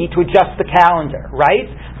need to adjust the calendar, right?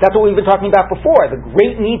 That's what we've been talking about before. The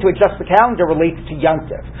great need to adjust the calendar relates to Yom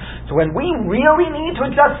Tov. So So when we really need to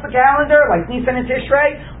adjust the calendar, like Nisan and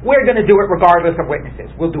Tishrei, we're going to do it regardless of witnesses.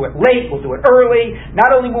 We'll do it late, we'll do it early.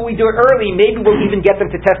 Not only will we do it early, maybe we'll even get them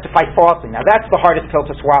to testify falsely. Now that's the hardest pill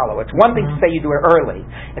to swallow. It's one thing to say you do it early.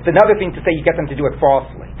 It's another thing to say you get them to do it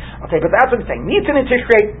falsely. Okay, but that's what I'm saying. Nisan and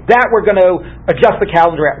Tishrei, that we're going to adjust the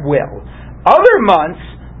calendar at will. Other months,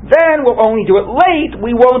 then we'll only do it late,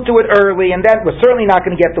 we won't do it early, and then we're certainly not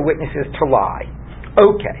going to get the witnesses to lie.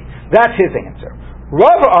 Okay, that's his answer.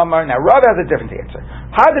 Rav Amar, now Rav has a different answer.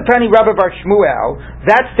 Hadepani Rabbi Bar Shmuel,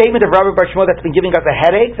 that statement of Rabbi Bar Shmuel that's been giving us a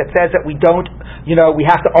headache, that says that we don't, we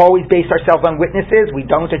have to always base ourselves on witnesses, we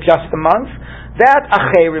don't adjust the month, that's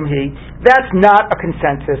acherim hi, that's not a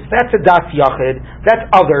consensus, that's a das yachid, that's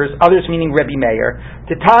others meaning Rebbe Meir.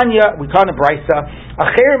 Titania, we call it a brisa,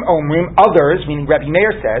 acherim omrim, others, meaning Rebbe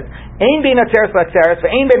Meir says, ein bein atzeres latzeres,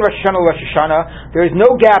 ve'ein bein Rosh Hashanah Rosh Hashanah, there is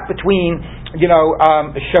no gap between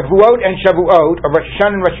Shavuot and Shavuot, or Rosh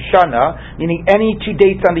Hashanah and Rosh Hashanah, meaning any 2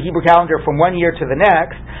 dates on the Hebrew calendar from one year to the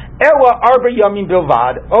next. Ela arba yamim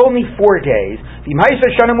bilvad, only 4 days.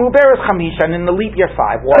 V'imha'isa Shana mu'beres chamisha, and in the leap year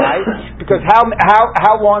 5. Why? Because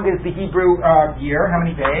how long is the Hebrew year? How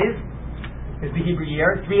many days is the Hebrew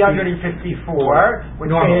year? 354,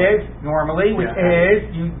 which is normally, which is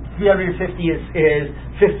 350 is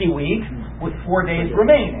 50 weeks with 4 days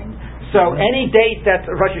remaining. So any date that's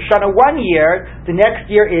Rosh Hashanah 1 year, the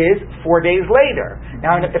next year is 4 days later.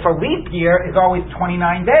 Now, if a leap year is always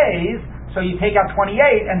 29 days, so you take out 28,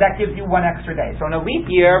 and that gives you 1 extra day. So in a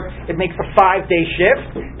leap year, it makes a 5-day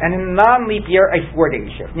shift, and in a non-leap year, a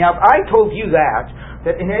 4-day shift. Now, if I told you that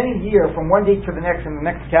in any year, from one date to the next in the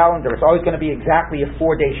next calendar, it's always going to be exactly a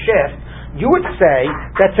 4-day shift, you would say,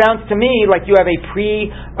 that sounds to me like you have a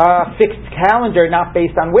fixed calendar not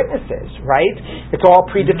based on witnesses, right? It's all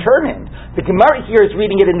predetermined. The Gemara here is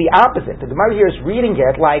reading it in the opposite. The Gemara here is reading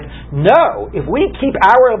it like, no, if we keep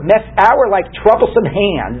our like troublesome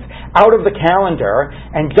hands out of the calendar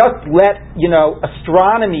and just let,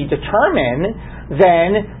 astronomy determine,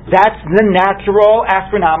 then that's the natural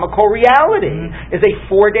astronomical reality, is a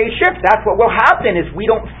 4-day shift. That's what will happen, is we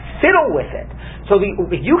don't fiddle with it. So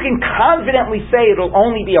you can confidently say it'll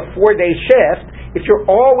only be a 4-day shift if you're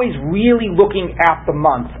always really looking at the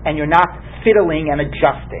month and you're not fiddling and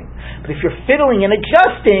adjusting. But if you're fiddling and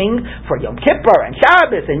adjusting for Yom Kippur and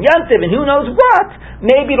Shabbos and Yom Tov and who knows what,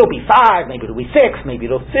 maybe it'll be 5, maybe it'll be 6, maybe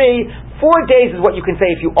it'll 3. 4 days is what you can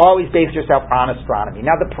say if you always base yourself on astronomy.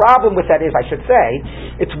 Now the problem with that is, I should say,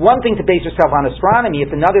 it's one thing to base yourself on astronomy,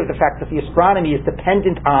 it's another the fact that the astronomy is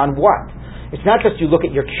dependent on what? It's not just you look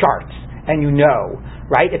at your charts and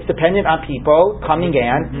right? It's dependent on people coming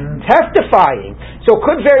and testifying. So it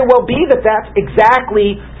could very well be that that's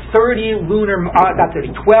exactly 12 lunar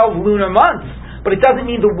months. But it doesn't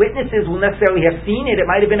mean the witnesses will necessarily have seen it. It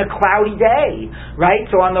might have been a cloudy day, right?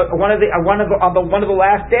 So on one of the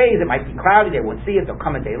last days, it might be cloudy. They won't see it. They'll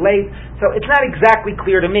come a day late. So it's not exactly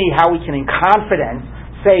clear to me how we can, in confidence,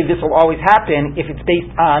 say this will always happen if it's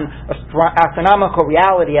based on astronomical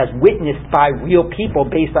reality as witnessed by real people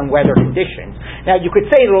based on weather conditions. Now you could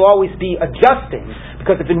say it will always be adjusting,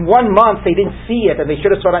 because if in 1 month they didn't see it and they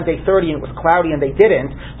should have saw it on day 30 and it was cloudy and they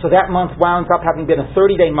didn't, so that month wound up having been a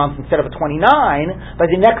 30-day month instead of a 29, but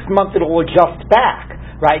the next month it will adjust back,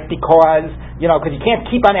 right? Because you can't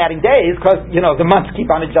keep on adding days because the months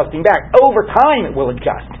keep on adjusting back. Over time it will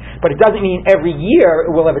adjust, but it doesn't mean every year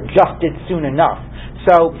it will have adjusted soon enough.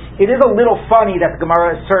 So it is a little funny that the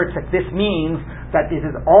Gemara asserts that this means that this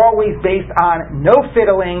is always based on no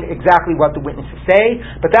fiddling, exactly what the witnesses say,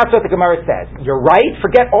 but that's what the Gemara says. You're right,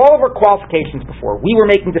 forget all of our qualifications before. We were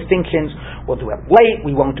making distinctions, we'll do it late,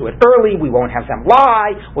 we won't do it early, we won't have them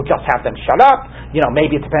lie, we'll just have them shut up,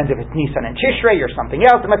 maybe it depends if it's Nisan and Tishrei or something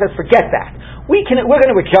else. The Gemara says, forget that. We're going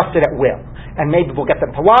to adjust it at will. And maybe we'll get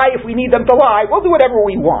them to lie. If we need them to lie, we'll do whatever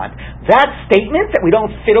we want. That statement, that we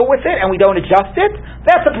don't fiddle with it and we don't adjust it,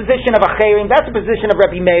 that's a position of Acherim, that's a position of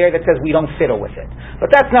Rebbe Meir that says we don't fiddle with it.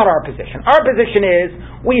 But that's not our position. Our position is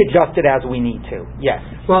we adjust it as we need to. Yes?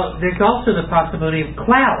 Well, there's also the possibility of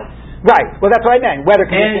clouds. Right. Well, that's what I meant.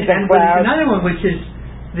 Weather conditions and clouds. There's another one, which is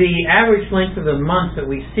the average length of the month that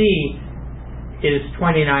we see is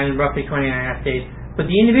roughly 29 and a half days. But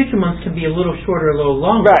the individual months can be a little shorter, a little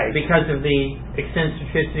longer, right, because of the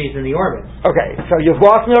eccentricities in the orbits. Okay, so you've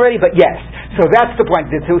lost me already, but yes. So that's the point.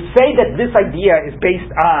 To say that this idea is based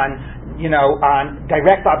on on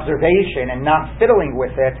direct observation and not fiddling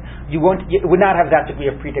with it, you would not have that degree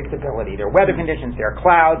of predictability. There are weather conditions, there are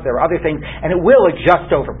clouds, there are other things, and it will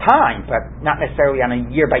adjust over time, but not necessarily on a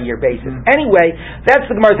year-by-year basis. Anyway, that's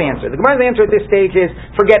the Gemara's answer. The Gemara's answer at this stage is,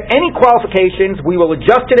 forget any qualifications, we will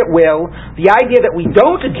adjust it at will. The idea that we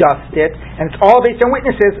don't adjust it, and it's all based on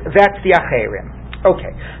witnesses, that's the Acherim.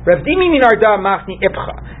 Okay. Rav Dimi min Arda machni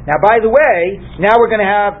ipcha. Now, by the way, now we're going to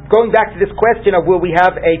have, going back to this question of will we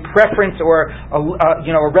have a preference or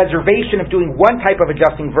a reservation of doing one type of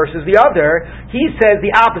adjusting versus the other, he says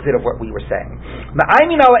the opposite of what we were saying.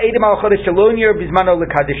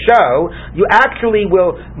 You actually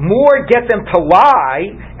will more get them to lie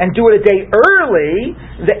and do it a day early.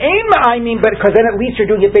 But because then at least you're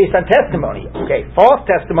doing it based on testimony. Okay, false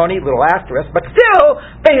testimony, little asterisk, but still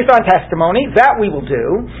based on testimony, that we will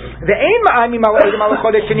do. But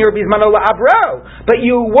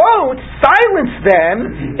you won't silence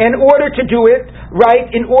them in order to do it right,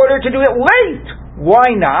 in order to do it late.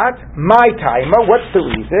 Why not? My timer, what's the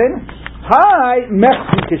reason? Hi,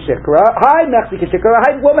 Mechzi Kishikra. Hi, Mechzi Kishikra.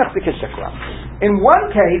 Hi, Lo Mechzi Kishikra. In one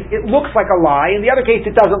case, it looks like a lie. In the other case,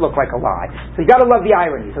 it doesn't look like a lie. So you got to love the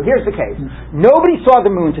irony. So here's the case. Nobody saw the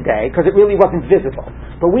moon today because it really wasn't visible.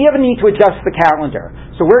 But we have a need to adjust the calendar.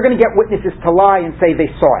 So we're going to get witnesses to lie and say they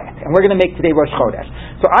saw it. And we're going to make today Rosh Chodesh.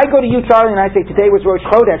 So I go to you, Charlie, and I say today was Rosh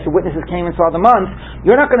Chodesh. The witnesses came and saw the month.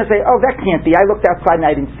 You're not going to say, oh, that can't be. I looked outside and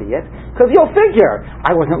I didn't see it. Because you'll figure,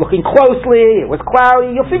 I wasn't looking closely. It was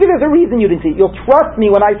cloudy. You'll figure there's a reason you didn't see it. You'll trust me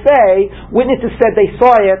when I say witnesses said they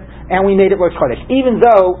saw it and we made it Rosh Chodesh, even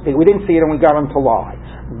though we didn't see it and we got them to lie.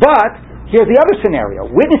 But here's the other scenario.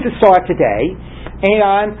 Witnesses saw it today,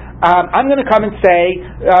 and I'm going to come and say,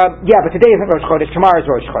 but today isn't Rosh Chodesh, tomorrow's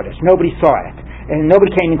Rosh Chodesh. Nobody saw it, and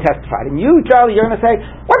nobody came and testified. And you, Charlie, you're going to say,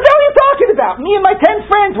 what the hell are you talking about? Me and my 10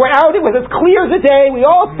 friends were out, it was as clear as a day, we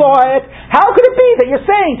all saw it. How could it be that you're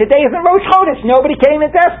saying today isn't Rosh Chodesh, nobody came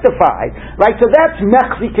and testified? Right, so that's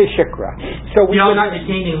Mechzi Kishikra. So we all got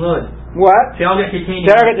detaining Lud. What? They all get detaining.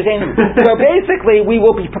 So basically, we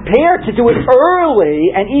will be prepared to do it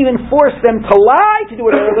early and even force them to lie to do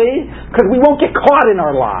it early because we won't get caught in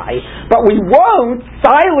our lie. But we won't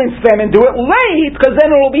silence them and do it late because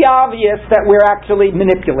then it will be obvious that we're actually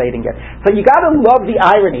manipulating it. So you got to love the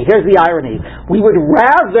irony. Here's the irony. We would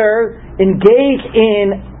rather engage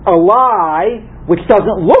in a lie which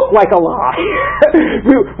doesn't look like a lie.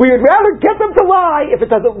 we would rather get them to lie if it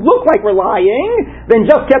doesn't look like we're lying than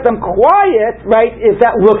just get them quiet, right, if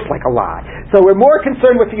that looks like a lie. So we're more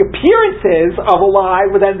concerned with the appearances of a lie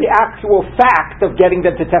than the actual fact of getting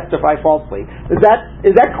them to testify falsely. Is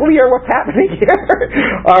that clear what's happening here?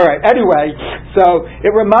 All right, anyway, so it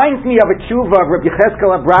reminds me of a tshuva of Rabbi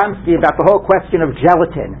Yechezkel Abramsky about the whole question of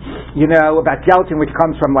gelatin. About gelatin which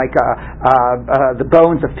comes from the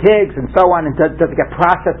bones of pigs and so on, and does it get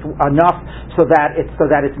processed enough so that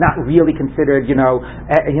it's not really considered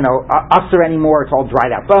usher anymore? It's all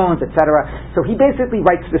dried out bones, etc. So he basically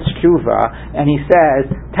writes this tshuva and he says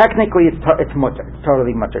technically it's mutter, it's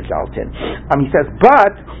totally mutter gelatin. He says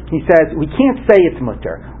we can't say it's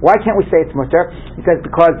mutter. Why can't we say it's mutter? He says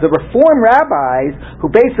because the Reform rabbis who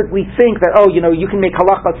basically think that you can make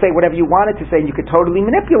halacha say whatever you wanted to say and you could totally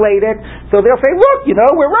manipulate it. So they'll say, look,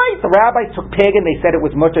 we're right. The rabbis took pig and they said it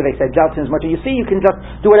was mutter. They said gelatin is mutter. You see, you can just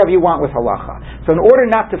do whatever you want with halacha. So in order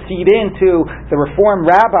not to feed into the Reform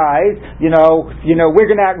rabbis, we're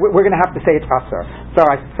gonna have to say it's asur. So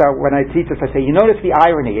when I teach this, I say, you notice the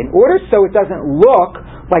irony. In order so it doesn't look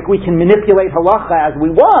like we can manipulate halacha as we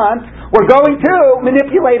want, we're going to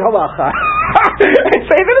manipulate halacha. And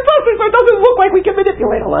say that it's asur, so it doesn't look like we can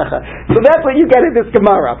manipulate halacha. So that's what you get in this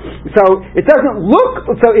Gemara. So it doesn't look.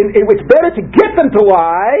 So it's better to get them to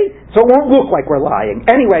lie, so it won't look like we're lying.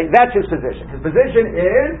 Anyway, that's his position. His position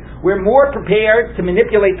is we're more prepared to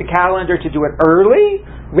manipulate the calendar to do it early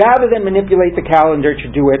rather than manipulate the calendar to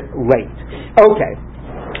do it late. Okay.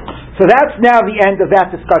 So that's now the end of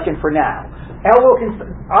that discussion for now.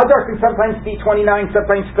 Adar can sometimes be 29,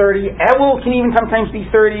 sometimes 30. Elul can even sometimes be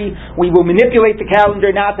 30. We will manipulate the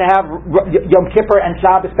calendar not to have Yom Kippur and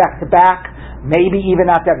Shabbos back to back. Maybe even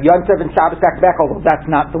not to have Yom Tov and Shabbos back to back, although that's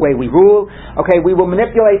not the way we rule. Okay, we will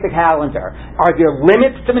manipulate the calendar. Are there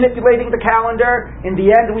limits to manipulating the calendar? In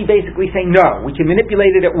the end, we basically say no. We can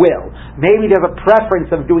manipulate it at will. Maybe there's a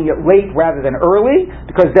preference of doing it late rather than early,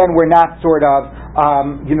 because then we're not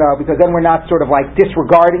like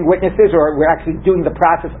disregarding witnesses, or we're actually doing the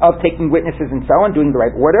process of taking witnesses and so on, doing the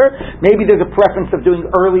right order. Maybe there's a preference of doing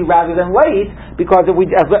early rather than late, because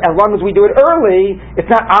as long as we do it early,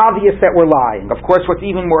 it's not obvious that we're lying. Of course, what's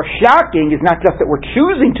even more shocking is not just that we're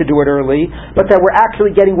choosing to do it early, but that we're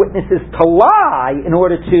actually getting witnesses to lie in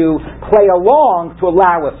order to play along to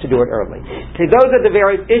allow us to do it early. Okay, those are the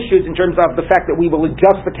various issues in terms of the fact that we will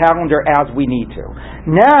adjust the calendar as we need to.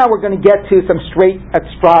 Now we're going to get to some straight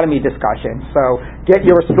astronomy discussion. So get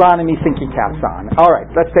your astronomy thinking caps on. All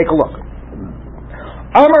right, let's take a look.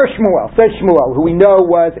 Amar Shmuel, says Shmuel, who we know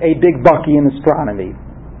was a big bucky in astronomy.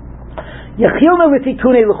 Yechilnu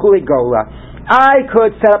v'tikune l'chulei gola. I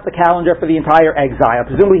could set up the calendar for the entire exile.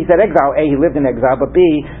 Presumably he said exile. A, he lived in exile, but B,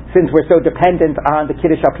 since we're so dependent on the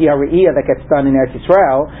Kiddush Al Pi HaRe'iyah that gets done in Eretz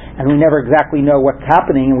Yisrael, and we never exactly know what's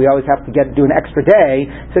happening, and we always have to do an extra day,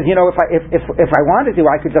 says, if I wanted to,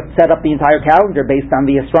 I could just set up the entire calendar based on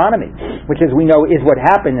the astronomy, which, as we know, is what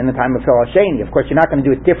happened in the time of Hillel Sheni. Of course, you're not going to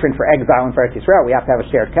do it different for exile and for Eretz Yisrael. We have to have a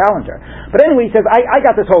shared calendar. But anyway, he says, I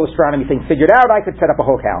got this whole astronomy thing figured out. I could set up a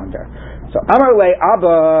whole calendar. So Amar le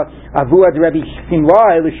Abba Avuad Rabbi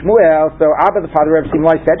Shmuel Shmuel. So Abba, the father of Rabbi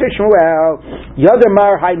Shmuel, said to Shmuel,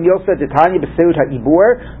 Yadamar Hai Milsa Detanya B'Sod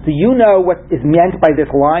HaIbur. Do you know what is meant by this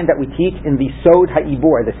line that we teach in the Sod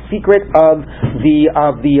HaIbur, the secret of the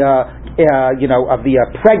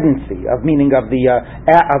pregnancy, meaning of the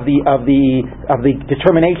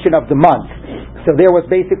determination of the month? So there was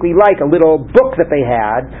basically like a little book that they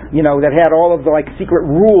had, that had all of the secret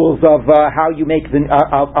rules of how you make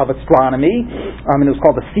of astronomy. And it was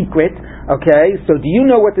called The Secret. Okay, so do you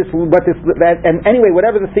know what this and anyway,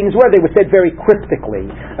 whatever the things were, they were said very cryptically.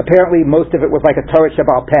 Apparently, most of it was like a Torah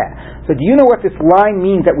Sheba'al Peh. So do you know what this line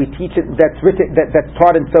means that we teach it? That's written, that's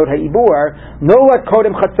taught in Sod HaIbur. Nolad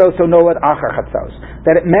kodem chatzos, so nolad achar chatzos.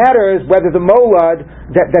 That it matters whether the molad,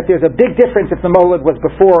 that there's a big difference if the molad was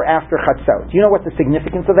before or after chatzos. Do you know what the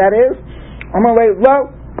significance of that is? Amalei,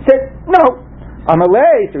 well, said no.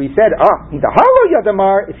 Amalei, so he said, he's a halo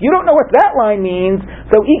yadamar. If you don't know what that line means,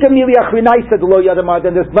 so ikamili achrinaisa de lo yadamar,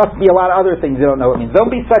 then there must be a lot of other things you don't know what it means. Don't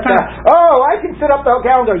be such I can set up the whole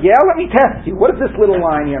calendar. Yeah, let me test you. What is this little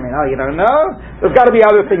line here mean? You don't know? There's got to be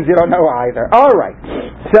other things you don't know either. All right.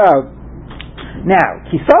 So, now,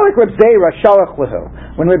 Kisalik Reb Zera shalach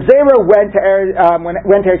lehu. When Reb Zera went to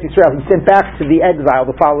Eretz Yisrael, he sent back to the exile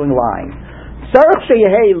the following line. Sarach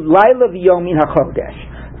sheyehei laila v'yom min hachodesh.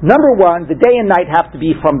 Number one, the day and night have to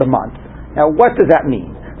be from the month. Now, what does that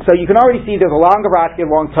mean? So you can already see there's a long Rashi, a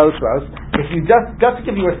long Tosfos. If you just to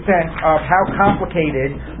give you a sense of how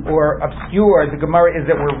complicated or obscure the Gemara is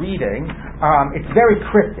that we're reading, it's very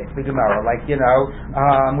cryptic, the Gemara,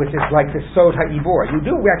 which is like the Sod HaIbur. You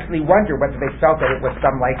do actually wonder whether they felt that it was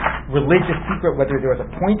some religious secret, whether there was a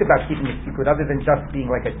point about keeping it secret other than just being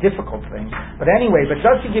a difficult thing. But anyway,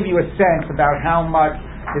 just to give you a sense about how much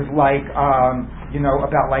is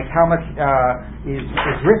about how much is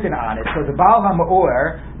written on it. So the Baal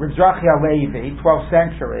HaMa'or, Reb Zrachi HaLevi, 12th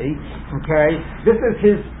century. Okay, this is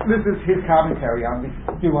his commentary on these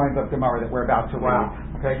few lines of Gemara that we're about to read.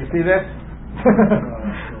 Okay, you see this?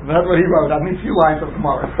 That's what he wrote on these few lines of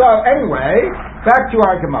Gemara. So anyway, back to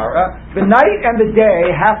our Gemara. The night and the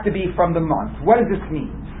day have to be from the month. What does this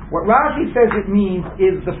mean? What Rashi says it means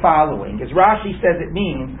is the following. As Rashi says it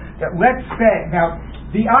means that let's say now.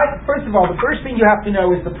 First of all, the first thing you have to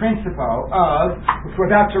know is the principle of, which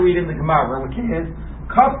we're about to read in the Gemara, which is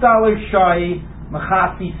Kaf Daler Shai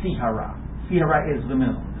Machasi Sihara. Sihara is the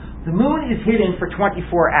moon. The moon is hidden for 24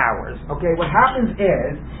 hours. Okay, what happens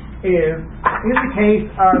is in the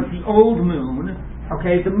case of the old moon,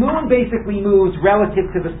 okay, the moon basically moves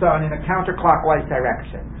relative to the sun in a counterclockwise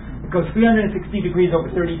direction. It goes 360 degrees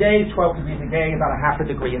over 30 days, 12 degrees a day, about a half a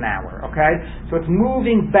degree an hour. Okay, so it's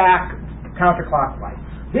moving back counterclockwise.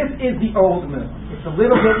 This is the old moon. It's a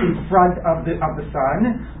little bit in front of the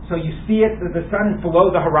sun, so you see it. The sun is below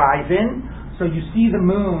the horizon, so you see the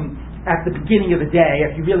moon at the beginning of the day.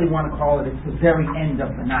 If you really want to call it, it's the very end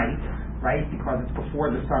of the night, right? Because it's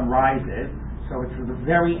before the sun rises, so it's the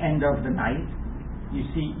very end of the night. You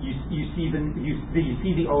see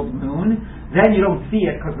the old moon. Then you don't see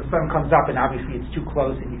it because the sun comes up and obviously it's too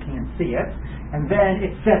close and you can't see it. And then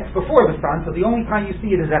it sets before the sun, so the only time you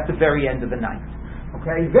see it is at the very end of the night.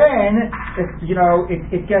 Okay, then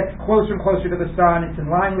it gets closer and closer to the sun. It's in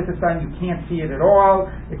line with the sun. You can't see it at all.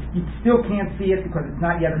 You still can't see it because it's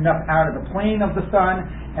not yet enough out of the plane of the sun.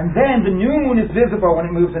 And then the new moon is visible when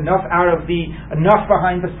it moves enough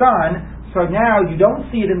behind the sun. So now you don't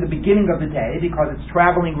see it in the beginning of the day because it's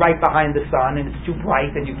traveling right behind the sun and it's too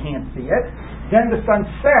bright and you can't see it. Then the sun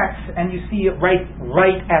sets and you see it right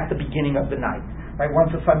at the beginning of the night. Right?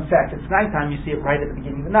 Once the sun sets, it's nighttime, you see it right at the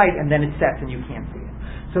beginning of the night, and then it sets and you can't see it.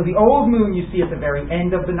 So the old moon you see at the very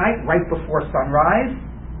end of the night, right before sunrise.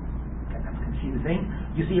 Okay, that's confusing.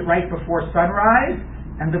 You see it right before sunrise,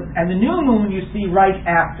 and the new moon you see right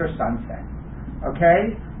after sunset.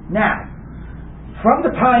 Okay? Now, from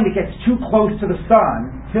the time it gets too close to the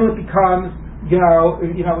sun till it becomes, till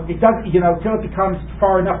it becomes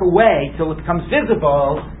far enough away, till it becomes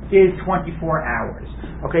visible, is 24 hours.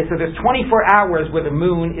 Okay, so there's 24 hours where the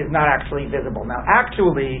moon is not actually visible. Now,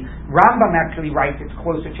 actually, Rambam actually writes it's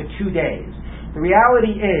closer to 2 days. The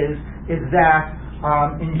reality is that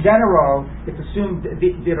in general, it's assumed,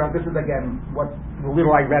 this is again what the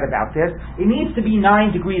little I read about this, it needs to be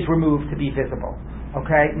 9 degrees removed to be visible.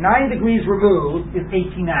 Okay, 9 degrees removed is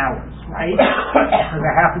 18 hours, right? Because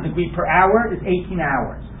a half a degree per hour is 18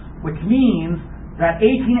 hours, which means that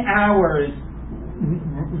 18 hours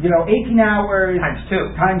 18 hours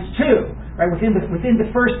times 2, right? Within the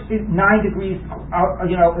first 9 degrees,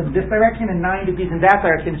 in this direction and 9 degrees in that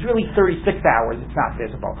direction, it's really 36 hours. It's not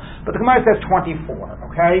visible, but the Gemara says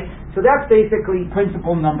 24. Okay, so that's basically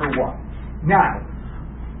principle number 1. Now,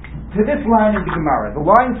 to this line in the Gemara, the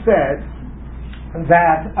line says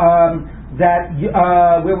that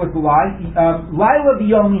where was the line? Laila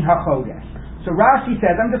v'yomi hachodesh. So Rashi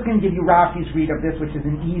says, I'm just going to give you Rashi's read of this, which is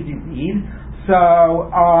an easy read. So,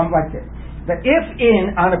 like this, that if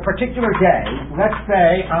on a particular day, let's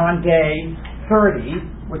say on day 30,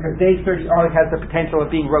 because day 30 always has the potential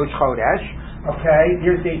of being Rosh Chodesh, okay,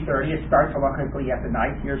 here's day 30, it starts halachically at the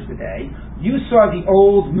night, here's the day, you saw the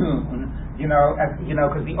old moon,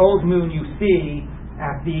 because the old moon you see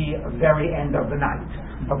at the very end of the night,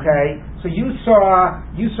 okay, so you saw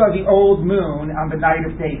the old moon on the night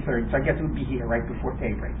of day 30, so I guess it would be here, right before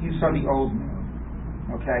daybreak, you saw the old moon.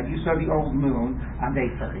 Okay, you saw the old moon on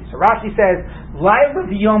day 30. So Rashi says, Laila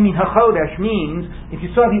v'yomi hachodesh means if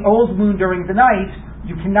you saw the old moon during the night,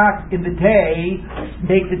 you cannot in the day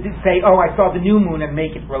say, oh, I saw the new moon and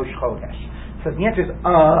make it Rosh Chodesh. So the answer is,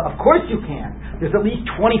 of course you can. There's at least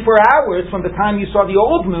 24 hours from the time you saw the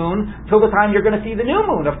old moon till the time you're going to see the new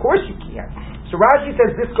moon. Of course you can. So Rashi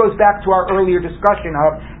says this goes back to our earlier discussion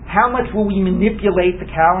of how much will we manipulate the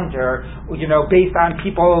calendar, based on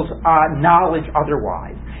people's knowledge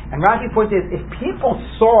otherwise. And Rashi's point is, if people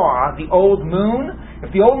saw the old moon,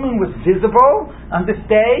 if the old moon was visible on this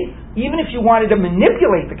day, even if you wanted to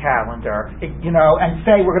manipulate the calendar, and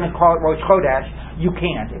say we're going to call it Rosh Chodesh, you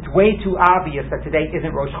can't. It's way too obvious that today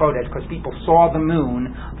isn't Rosh Chodesh because people saw the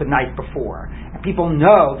moon the night before. And people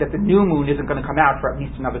know that the new moon isn't going to come out for at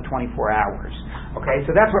least another 24 hours. Okay,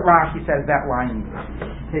 so that's what Rashi says that line means.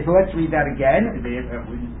 Okay, so let's read that again. Did they ever have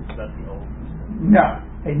witnesses about the old moon? No.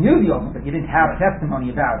 They knew the old moon, but you didn't have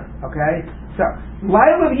testimony about it. Okay? So,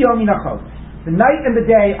 Laila v'yomi hachodesh. The night and the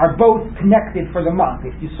day are both connected for the month.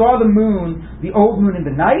 If you saw the moon, the old moon in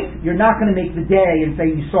the night, you're not going to make the day and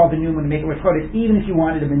say you saw the new moon and make it Rosh Chodesh, even if you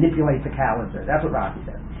wanted to manipulate the calendar. That's what Rashi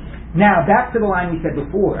says. Now, back to the line we said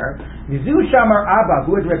before, Vizu Shamar Abba,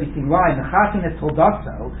 who had Rebbe Simlai, Nechasin es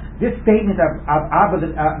Toldaso, this statement of Abba,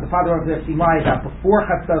 the father of Rebbe Simlai, about before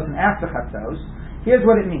Chatzos and after Chatzos, here's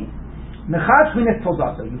what it means. You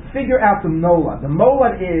figure out the mola. The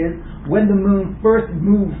mola is when the moon first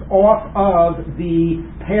moves off of the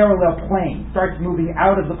parallel plane, starts moving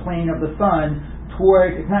out of the plane of the sun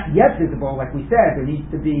towards, it's not yet visible, like we said, there needs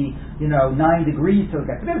to be, 9 degrees till it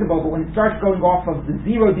gets visible, but when it starts going off of the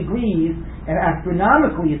 0 degrees, and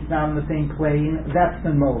astronomically it's not on the same plane, that's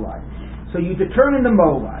the mola. So you determine the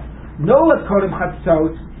mola. Nolad kodem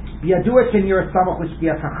chatzot, biyadua shenir samach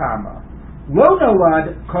l'shkias hachama. Lo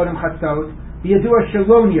nolad kodem chatzot, biyadua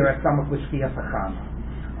shelo nira samach l'shkias hachama.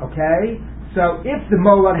 Okay? So if the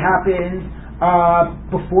molad happens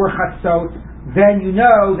before chatzot, then you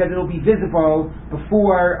know that it'll be visible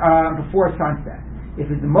before sunset. If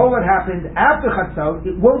the molad happens after chatzot,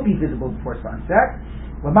 it won't be visible before sunset.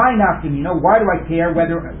 L'may nafkim, why do I care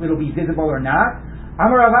whether it'll be visible or not?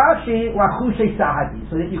 Amar Rashi lachushe sahadi,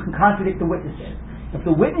 so that you can contradict the witnesses. If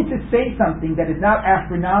the witnesses say something that is not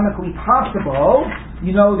astronomically possible,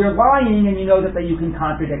 they're lying, and that you can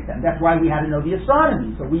contradict them. That's why we had to know the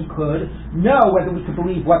astronomy, so we could know whether we could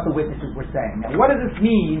believe what the witnesses were saying. Now, what does this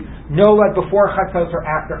mean, Nolad before Chatzos or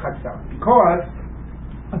after Chatzos? Because,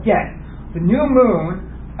 again, the new moon,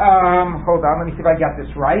 hold on, let me see if I got this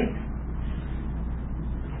right.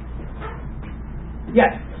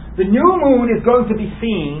 Yes, the new moon is going to be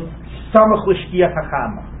seen Samach l'shkias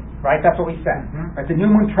hachama. Right, that's what we said. Mm-hmm. Right, the new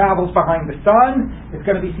moon travels behind the sun. It's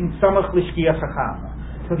going to be seen samach l'shkias hachama.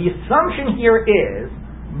 So the assumption here is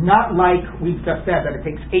not like we've just said that it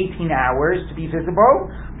takes 18 hours to be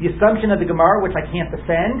visible. The assumption of the Gemara, which I can't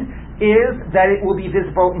defend, is that it will be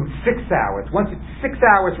visible in 6 hours. Once it's 6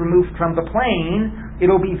 hours removed from the plane,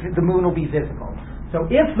 the moon will be visible. So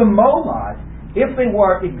if the molad, if they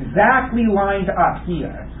were exactly lined up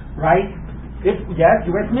here, right, Yes,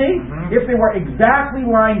 you with me? Mm-hmm. If they were exactly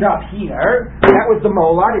lined up here, that was the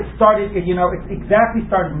molad. It started, it exactly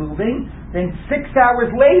started moving. Then 6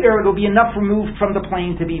 hours later, it'll be enough removed from the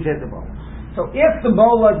plane to be visible. So if the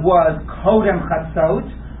molad was kodem chatzot,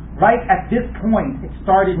 right at this point, it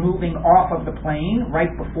started moving off of the plane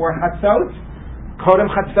right before chatzot, kodem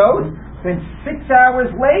chatzot. Then 6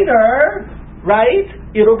 hours later, right,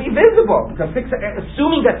 it'll be visible. Because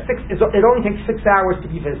assuming that it only takes 6 hours to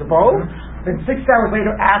be visible, then 6 hours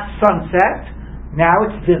later at sunset, now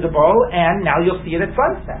it's visible, and now you'll see it at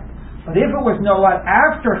sunset. But if it was nolad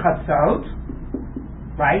after chatzot,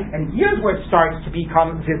 right, and here's where it starts to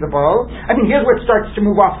become visible, here's where it starts to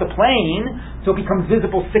move off the plane, so it becomes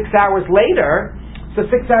visible 6 hours later, so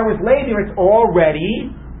 6 hours later it's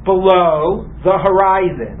already below the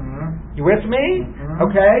horizon. You with me? Mm-hmm.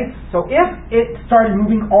 Okay? So if it started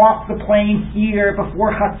moving off the plane here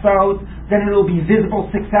before chatzot, then it'll be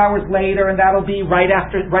visible 6 hours later, and that'll be right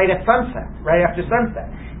after sunset.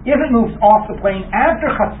 If it moves off the plane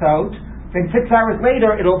after chatzot, then 6 hours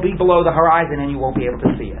later it'll be below the horizon and you won't be able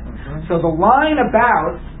to see it. Mm-hmm. So the line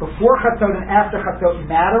about before chatzot and after chatzot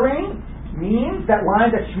mattering means, that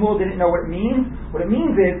line that Shmuel didn't know what it means. What it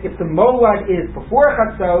means is, if the molad is before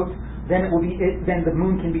chatzot, then then the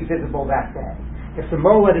moon can be visible that day. If the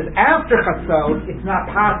molad is after chatzot, it's not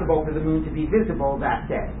possible for the moon to be visible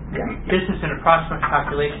that day. Yeah. This is an approximate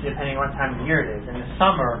calculation depending on what time of year it is. In the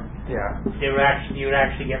summer, you would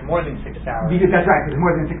actually get more than 6 hours. That's right. There's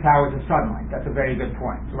more than 6 hours of sunlight. That's a very good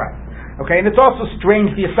point. Right. Okay, and it's also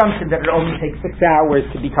strange, the assumption that it only takes 6 hours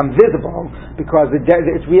to become visible, because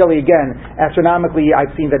it's really, again, astronomically,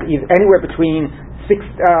 I've seen that anywhere between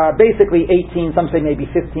basically 18, some say maybe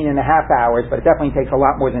 15 and a half hours, but it definitely takes a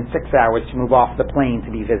lot more than 6 hours to move off the plane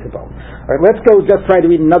to be visible. All right, let's go just try to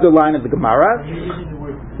read another line of the Gemara. You're using the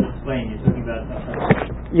word plane, you're talking about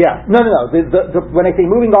yeah, no. When I say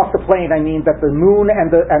moving off the plane, I mean that the moon and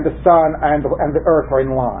the sun and the earth are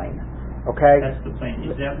in line. Okay? That's the plane.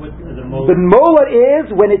 Is that what the molad? The molad is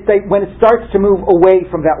when it starts to move away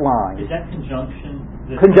from that line. Is that conjunction?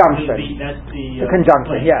 Conjunction. That's the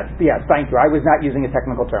conjunction. plane. Yes. Thank you. I was not using a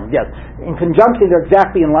technical term. Yes, in conjunction they're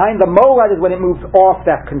exactly in line. The molad is when it moves off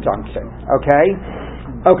that conjunction. Okay.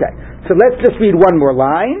 So let's just read one more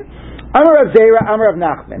line. Amar Rav Zera, Amar Rav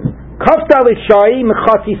Nachman. Kafta l'shai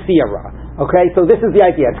mechasi siyara. Okay, so this is the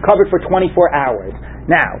idea. It's covered for 24 hours.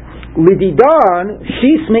 Now, lididan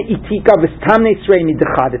shisme itika v'stamne srei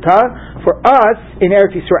midechadita. For us in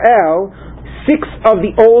Eretz Yisrael, 6 of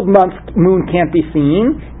the old month moon can't be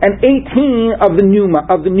seen, and 18 of the new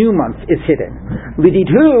month is hidden.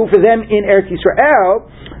 Lididhu, for them in Eretz Yisrael,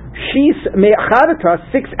 Shis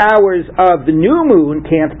me'achadata, 6 hours of the new moon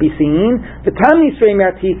can't be seen. The Tamni Srei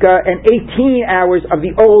Me'atika, and 18 hours of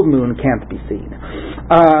the old moon can't be seen.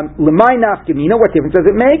 L'may nafkamina, what difference does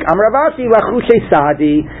it make? Amar Rav Ashi lachushe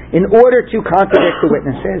sadi, in order to contradict the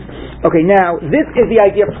witnesses. Okay, now this is the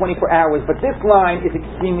idea of 24 hours, but this line is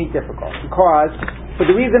extremely difficult because, for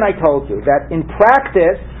the reason I told you, that in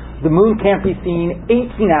practice the moon can't be seen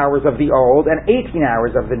 18 hours of the old and 18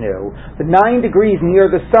 hours of the new. The 9 degrees near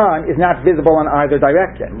the sun is not visible in either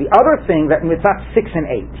direction. The other thing it's not 6 and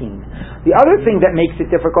 18. The other thing that makes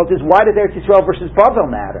it difficult is, why does Eretz Yisrael versus Bavel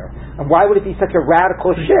matter? And why would it be such a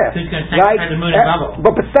radical shift? Right? The moon and Bavel.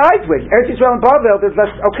 But besides which, Eretz Yisrael and Bavel,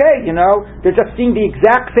 they're just seeing the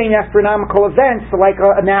exact same astronomical events for like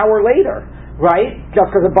an hour later. Right?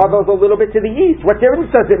 Just because the Bavel is a little bit to the east. What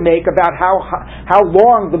difference does it make about how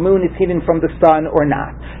long the moon is hidden from the sun or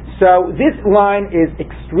not? So this line is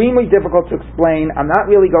extremely difficult to explain. I'm not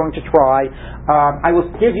really going to try. I will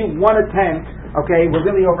give you one attempt. Okay, we're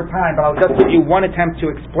really over time, but I'll just give you one attempt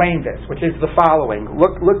to explain this, which is the following.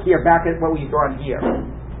 Look here, back at what we've drawn here.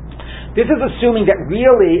 This is assuming that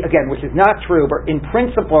really, again, which is not true, but in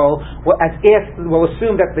principle, we'll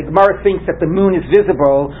assume that the Gemara thinks that the moon is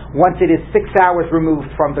visible once it is 6 hours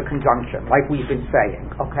removed from the conjunction, like we've been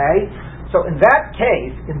saying, okay? So in that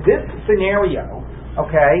case, in this scenario,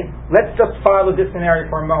 okay, let's just follow this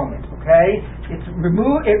scenario for a moment, okay? It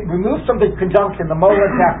removes from the conjunction the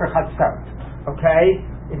molad after chatzot, okay?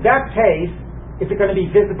 In that case, is it going to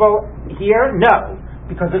be visible here? No.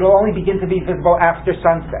 Because it will only begin to be visible after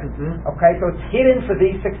sunset. Mm-hmm. Okay, so it's hidden for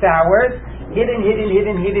these 6 hours, hidden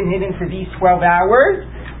for these 12 hours,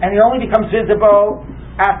 and it only becomes visible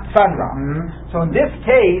at sunrise. Mm-hmm. So in this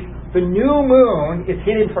case, the new moon is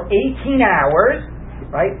hidden for 18 hours,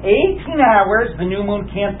 right? 18 hours, the new moon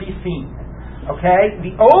can't be seen. Okay,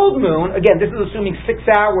 the old moon, again, this is assuming 6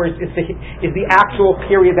 hours is the actual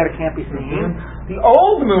period that it can't be seen. Mm-hmm. The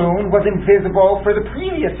old moon was invisible for the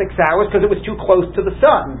previous 6 hours because it was too close to the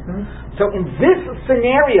sun. So in this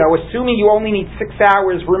scenario, assuming you only need 6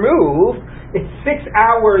 hours removed, it's 6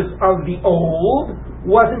 hours of the old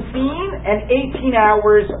wasn't seen and 18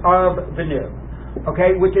 hours of the new.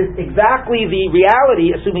 Okay, which is exactly the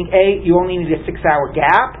reality, assuming A, you only need a 6 hour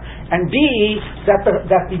gap, and B,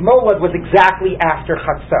 that the molad was exactly after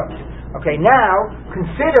Chatzot. Okay, now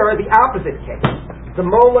consider the opposite case. The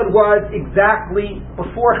molad was exactly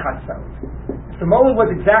before Chatzot. If the molad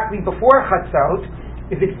was exactly before Chatzot,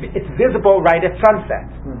 it's visible right at sunset,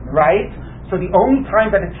 right? So the only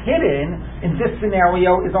time that it's hidden in this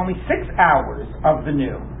scenario is only 6 hours of the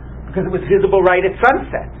new, because it was visible right at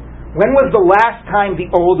sunset. When was the last time the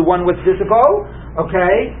old one was visible?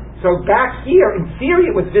 Okay, so back here, in theory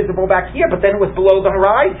it was visible back here, but then it was below the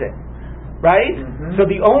horizon, right? So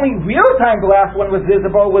the only real time the last one was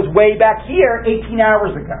visible was way back here, 18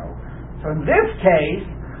 hours ago. So in this case,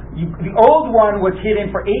 the old one was hidden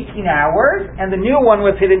for 18 hours, and the new one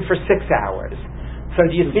was hidden for 6 hours. So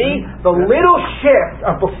do you see the little shift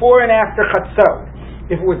of before and after Chatzot?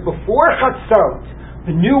 If it was before Chatzot,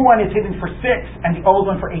 the new one is hidden for 6 and the old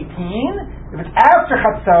one for 18. If it's after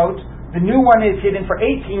Chatzot, the new one is hidden for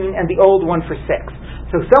 18 and the old one for 6.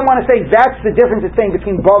 So some want to say that's the difference it's saying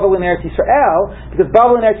between Bavel and Eretz Yisrael, because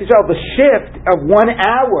Bavel and Eretz Yisrael, the shift of 1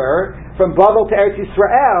 hour from Bavel to Eretz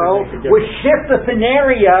Yisrael would shift the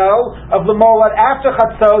scenario of the molad after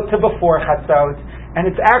Chatzot to before Chatzot. And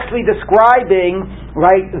it's actually describing,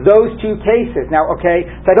 right, those two cases. Now, okay,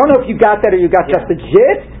 so I don't know if you got that or you got just the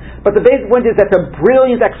gist, but the basic point is that's a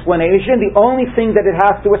brilliant explanation. The only thing that it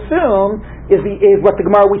has to assume is what the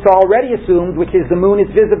Gemara we saw already assumed, which is the moon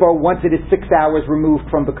is visible once it is 6 hours removed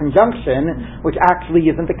from the conjunction, which actually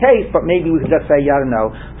isn't the case, but maybe we could just say, I don't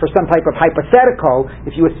know, for some type of hypothetical,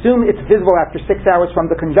 if you assume it's visible after 6 hours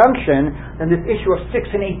from the conjunction, then this issue of 6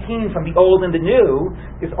 and 18 from the old and the new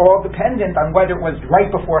is all dependent on whether it was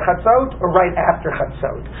right before Chatzot or right after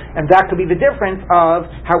Chatzot. And that could be the difference of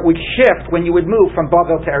how it would shift when you would move from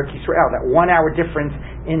Bavel to Eretz Yisrael. That 1 hour difference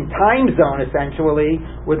in time zone essentially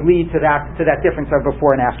would lead to that difference of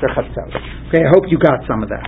before and after Chatzot. Okay, I hope you got some of that.